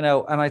 you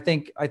know, and I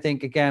think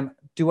again,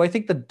 do I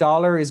think the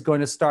dollar is going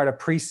to start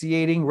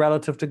appreciating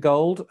relative to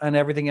gold and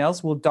everything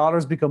else? Will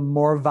dollars become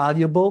more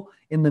valuable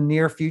in the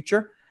near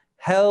future?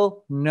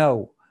 Hell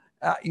no.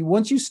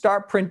 Once you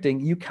start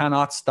printing, you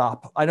cannot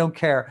stop. I don't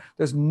care.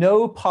 There's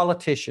no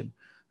politician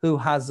who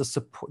has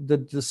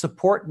the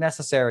support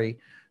necessary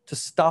to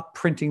stop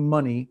printing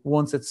money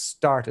once it's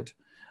started.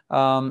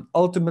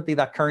 Ultimately,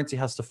 that currency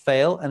has to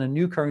fail and a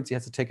new currency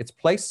has to take its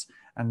place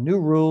and new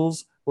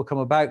rules will come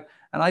about.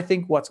 And I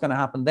think what's going to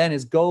happen then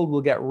is gold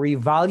will get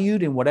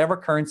revalued in whatever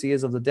currency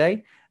is of the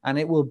day, and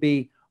it will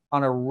be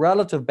on a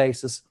relative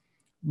basis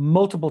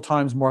multiple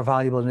times more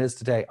valuable than it is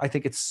today. I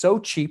think it's so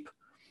cheap.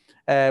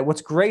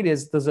 What's great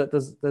is there's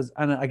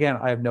and again,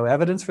 I have no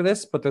evidence for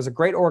this, but there's a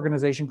great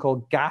organization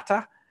called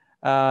GATA,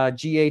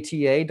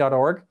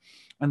 GATA.org,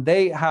 and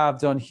they have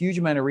done a huge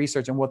amount of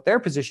research. And what their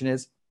position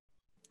is,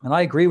 and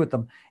I agree with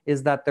them,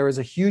 is that there is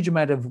a huge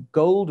amount of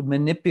gold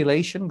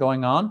manipulation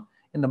going on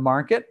in the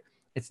market.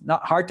 It's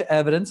not hard to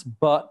evidence,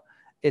 but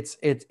it's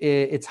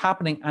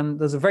happening, and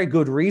there's a very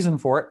good reason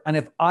for it. And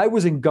if I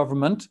was in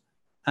government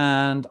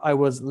and I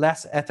was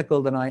less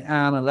ethical than I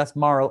am and less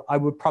moral, I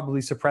would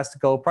probably suppress the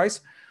gold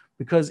price.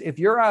 Because if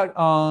you're out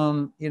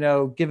on, you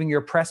know, giving your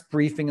press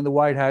briefing in the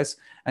White House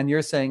and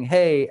you're saying,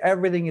 hey,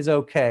 everything is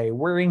okay,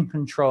 we're in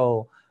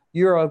control,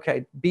 you're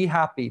okay, be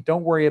happy,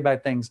 don't worry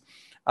about things.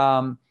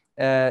 You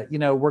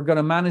know, we're going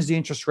to manage the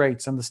interest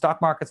rates and the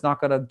stock market's not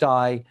going to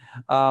die.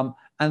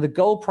 And the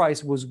gold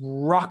price was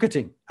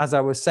rocketing as I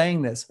was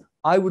saying this,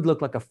 I would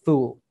look like a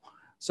fool.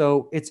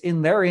 So it's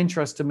in their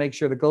interest to make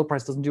sure the gold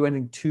price doesn't do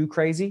anything too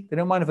crazy. They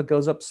don't mind if it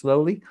goes up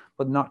slowly,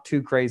 but not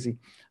too crazy.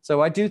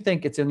 So I do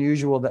think it's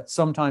unusual that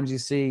sometimes you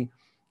see,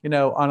 you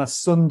know, on a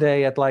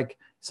Sunday at like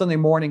Sunday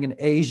morning in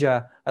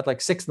Asia at like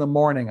 6 a.m.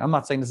 I'm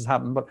not saying this has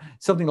happened, but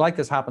something like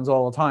this happens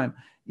all the time.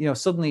 You know,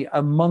 suddenly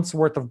a month's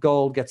worth of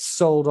gold gets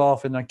sold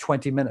off in like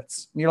 20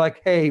 minutes. And you're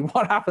like, hey,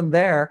 what happened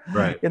there?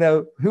 Right. You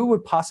know, who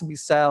would possibly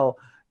sell,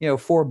 you know,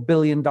 $4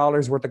 billion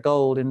worth of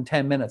gold in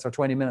 10 minutes or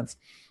 20 minutes?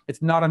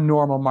 It's not a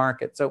normal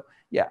market. So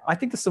yeah, I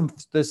think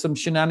there's some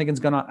shenanigans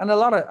going on. And a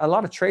lot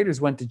of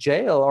traders went to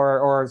jail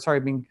or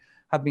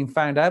have been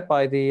found out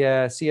by the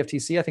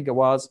CFTC, I think it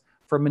was,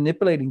 for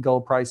manipulating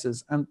gold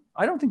prices. And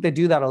I don't think they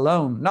do that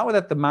alone, not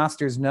without the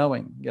masters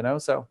knowing, you know,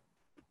 so.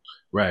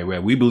 Right,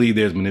 right. We believe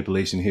there's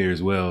manipulation here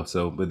as well.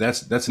 So, but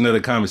that's another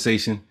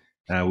conversation.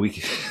 We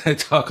can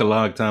talk a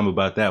long time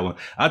about that one.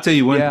 I'll tell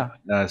you one thing,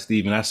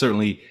 Stephen, I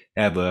certainly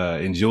have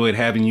enjoyed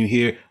having you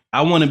here.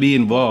 I want to be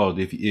involved.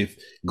 If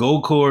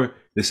Goldcore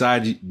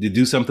decides to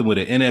do something with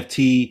an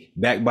NFT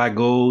backed by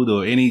gold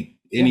or any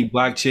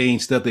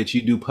blockchain stuff that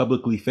you do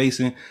publicly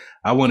facing,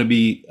 I want to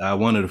be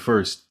one of the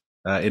first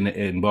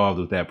involved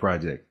with that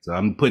project. So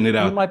I'm putting it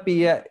out. You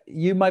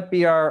might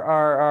be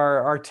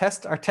our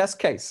test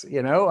case.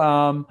 You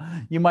know,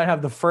 you might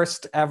have the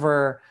first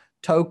ever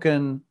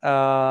token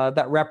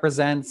that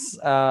represents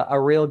a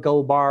real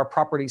gold bar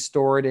property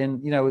stored in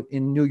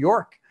New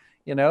York.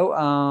 We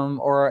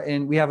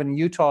have it in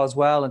Utah as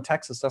well, in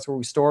Texas. That's where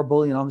we store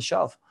bullion on the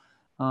shelf.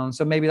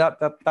 So maybe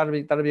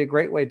that'd be a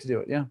great way to do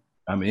it. Yeah,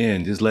 I'm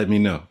in. Just let me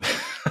know.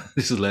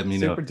 Just let me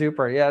know. Super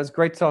duper. Yeah, it's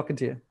great talking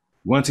to you.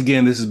 Once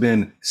again, this has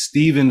been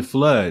Stephen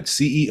Flood,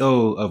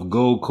 CEO of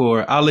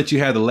Goldcore. I'll let you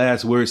have the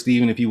last word,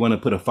 Stephen, if you want to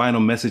put a final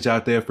message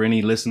out there for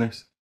any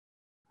listeners.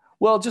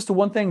 Well, just the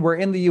one thing, we're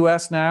in the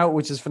US now,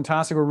 which is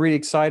fantastic. We're really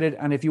excited.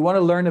 And if you want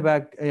to learn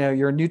about,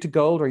 you're new to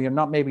gold, or you're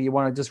not, maybe you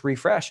want to just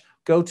refresh,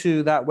 go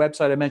to that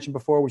website I mentioned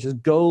before, which is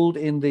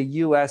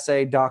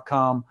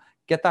goldintheusa.com.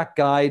 Get that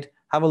guide,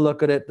 have a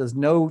look at it. There's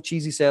no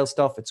cheesy sales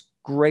stuff. It's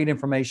great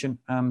information,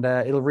 and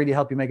it'll really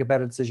help you make a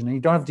better decision. And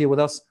you don't have to deal with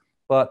us,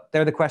 but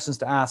they're the questions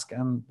to ask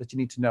and that you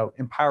need to know.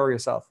 Empower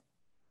yourself.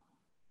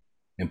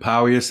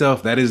 Empower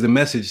yourself. That is the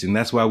message. And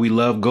that's why we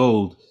love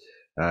gold.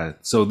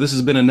 So this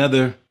has been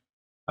another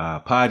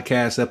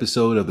podcast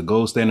episode of the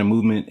Gold Standard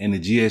Movement and the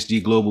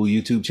GSG Global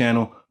YouTube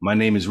channel. My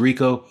name is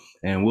Rico,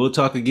 and we'll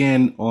talk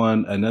again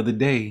on another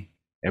day.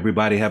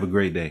 Everybody have a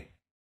great day.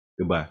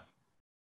 Goodbye.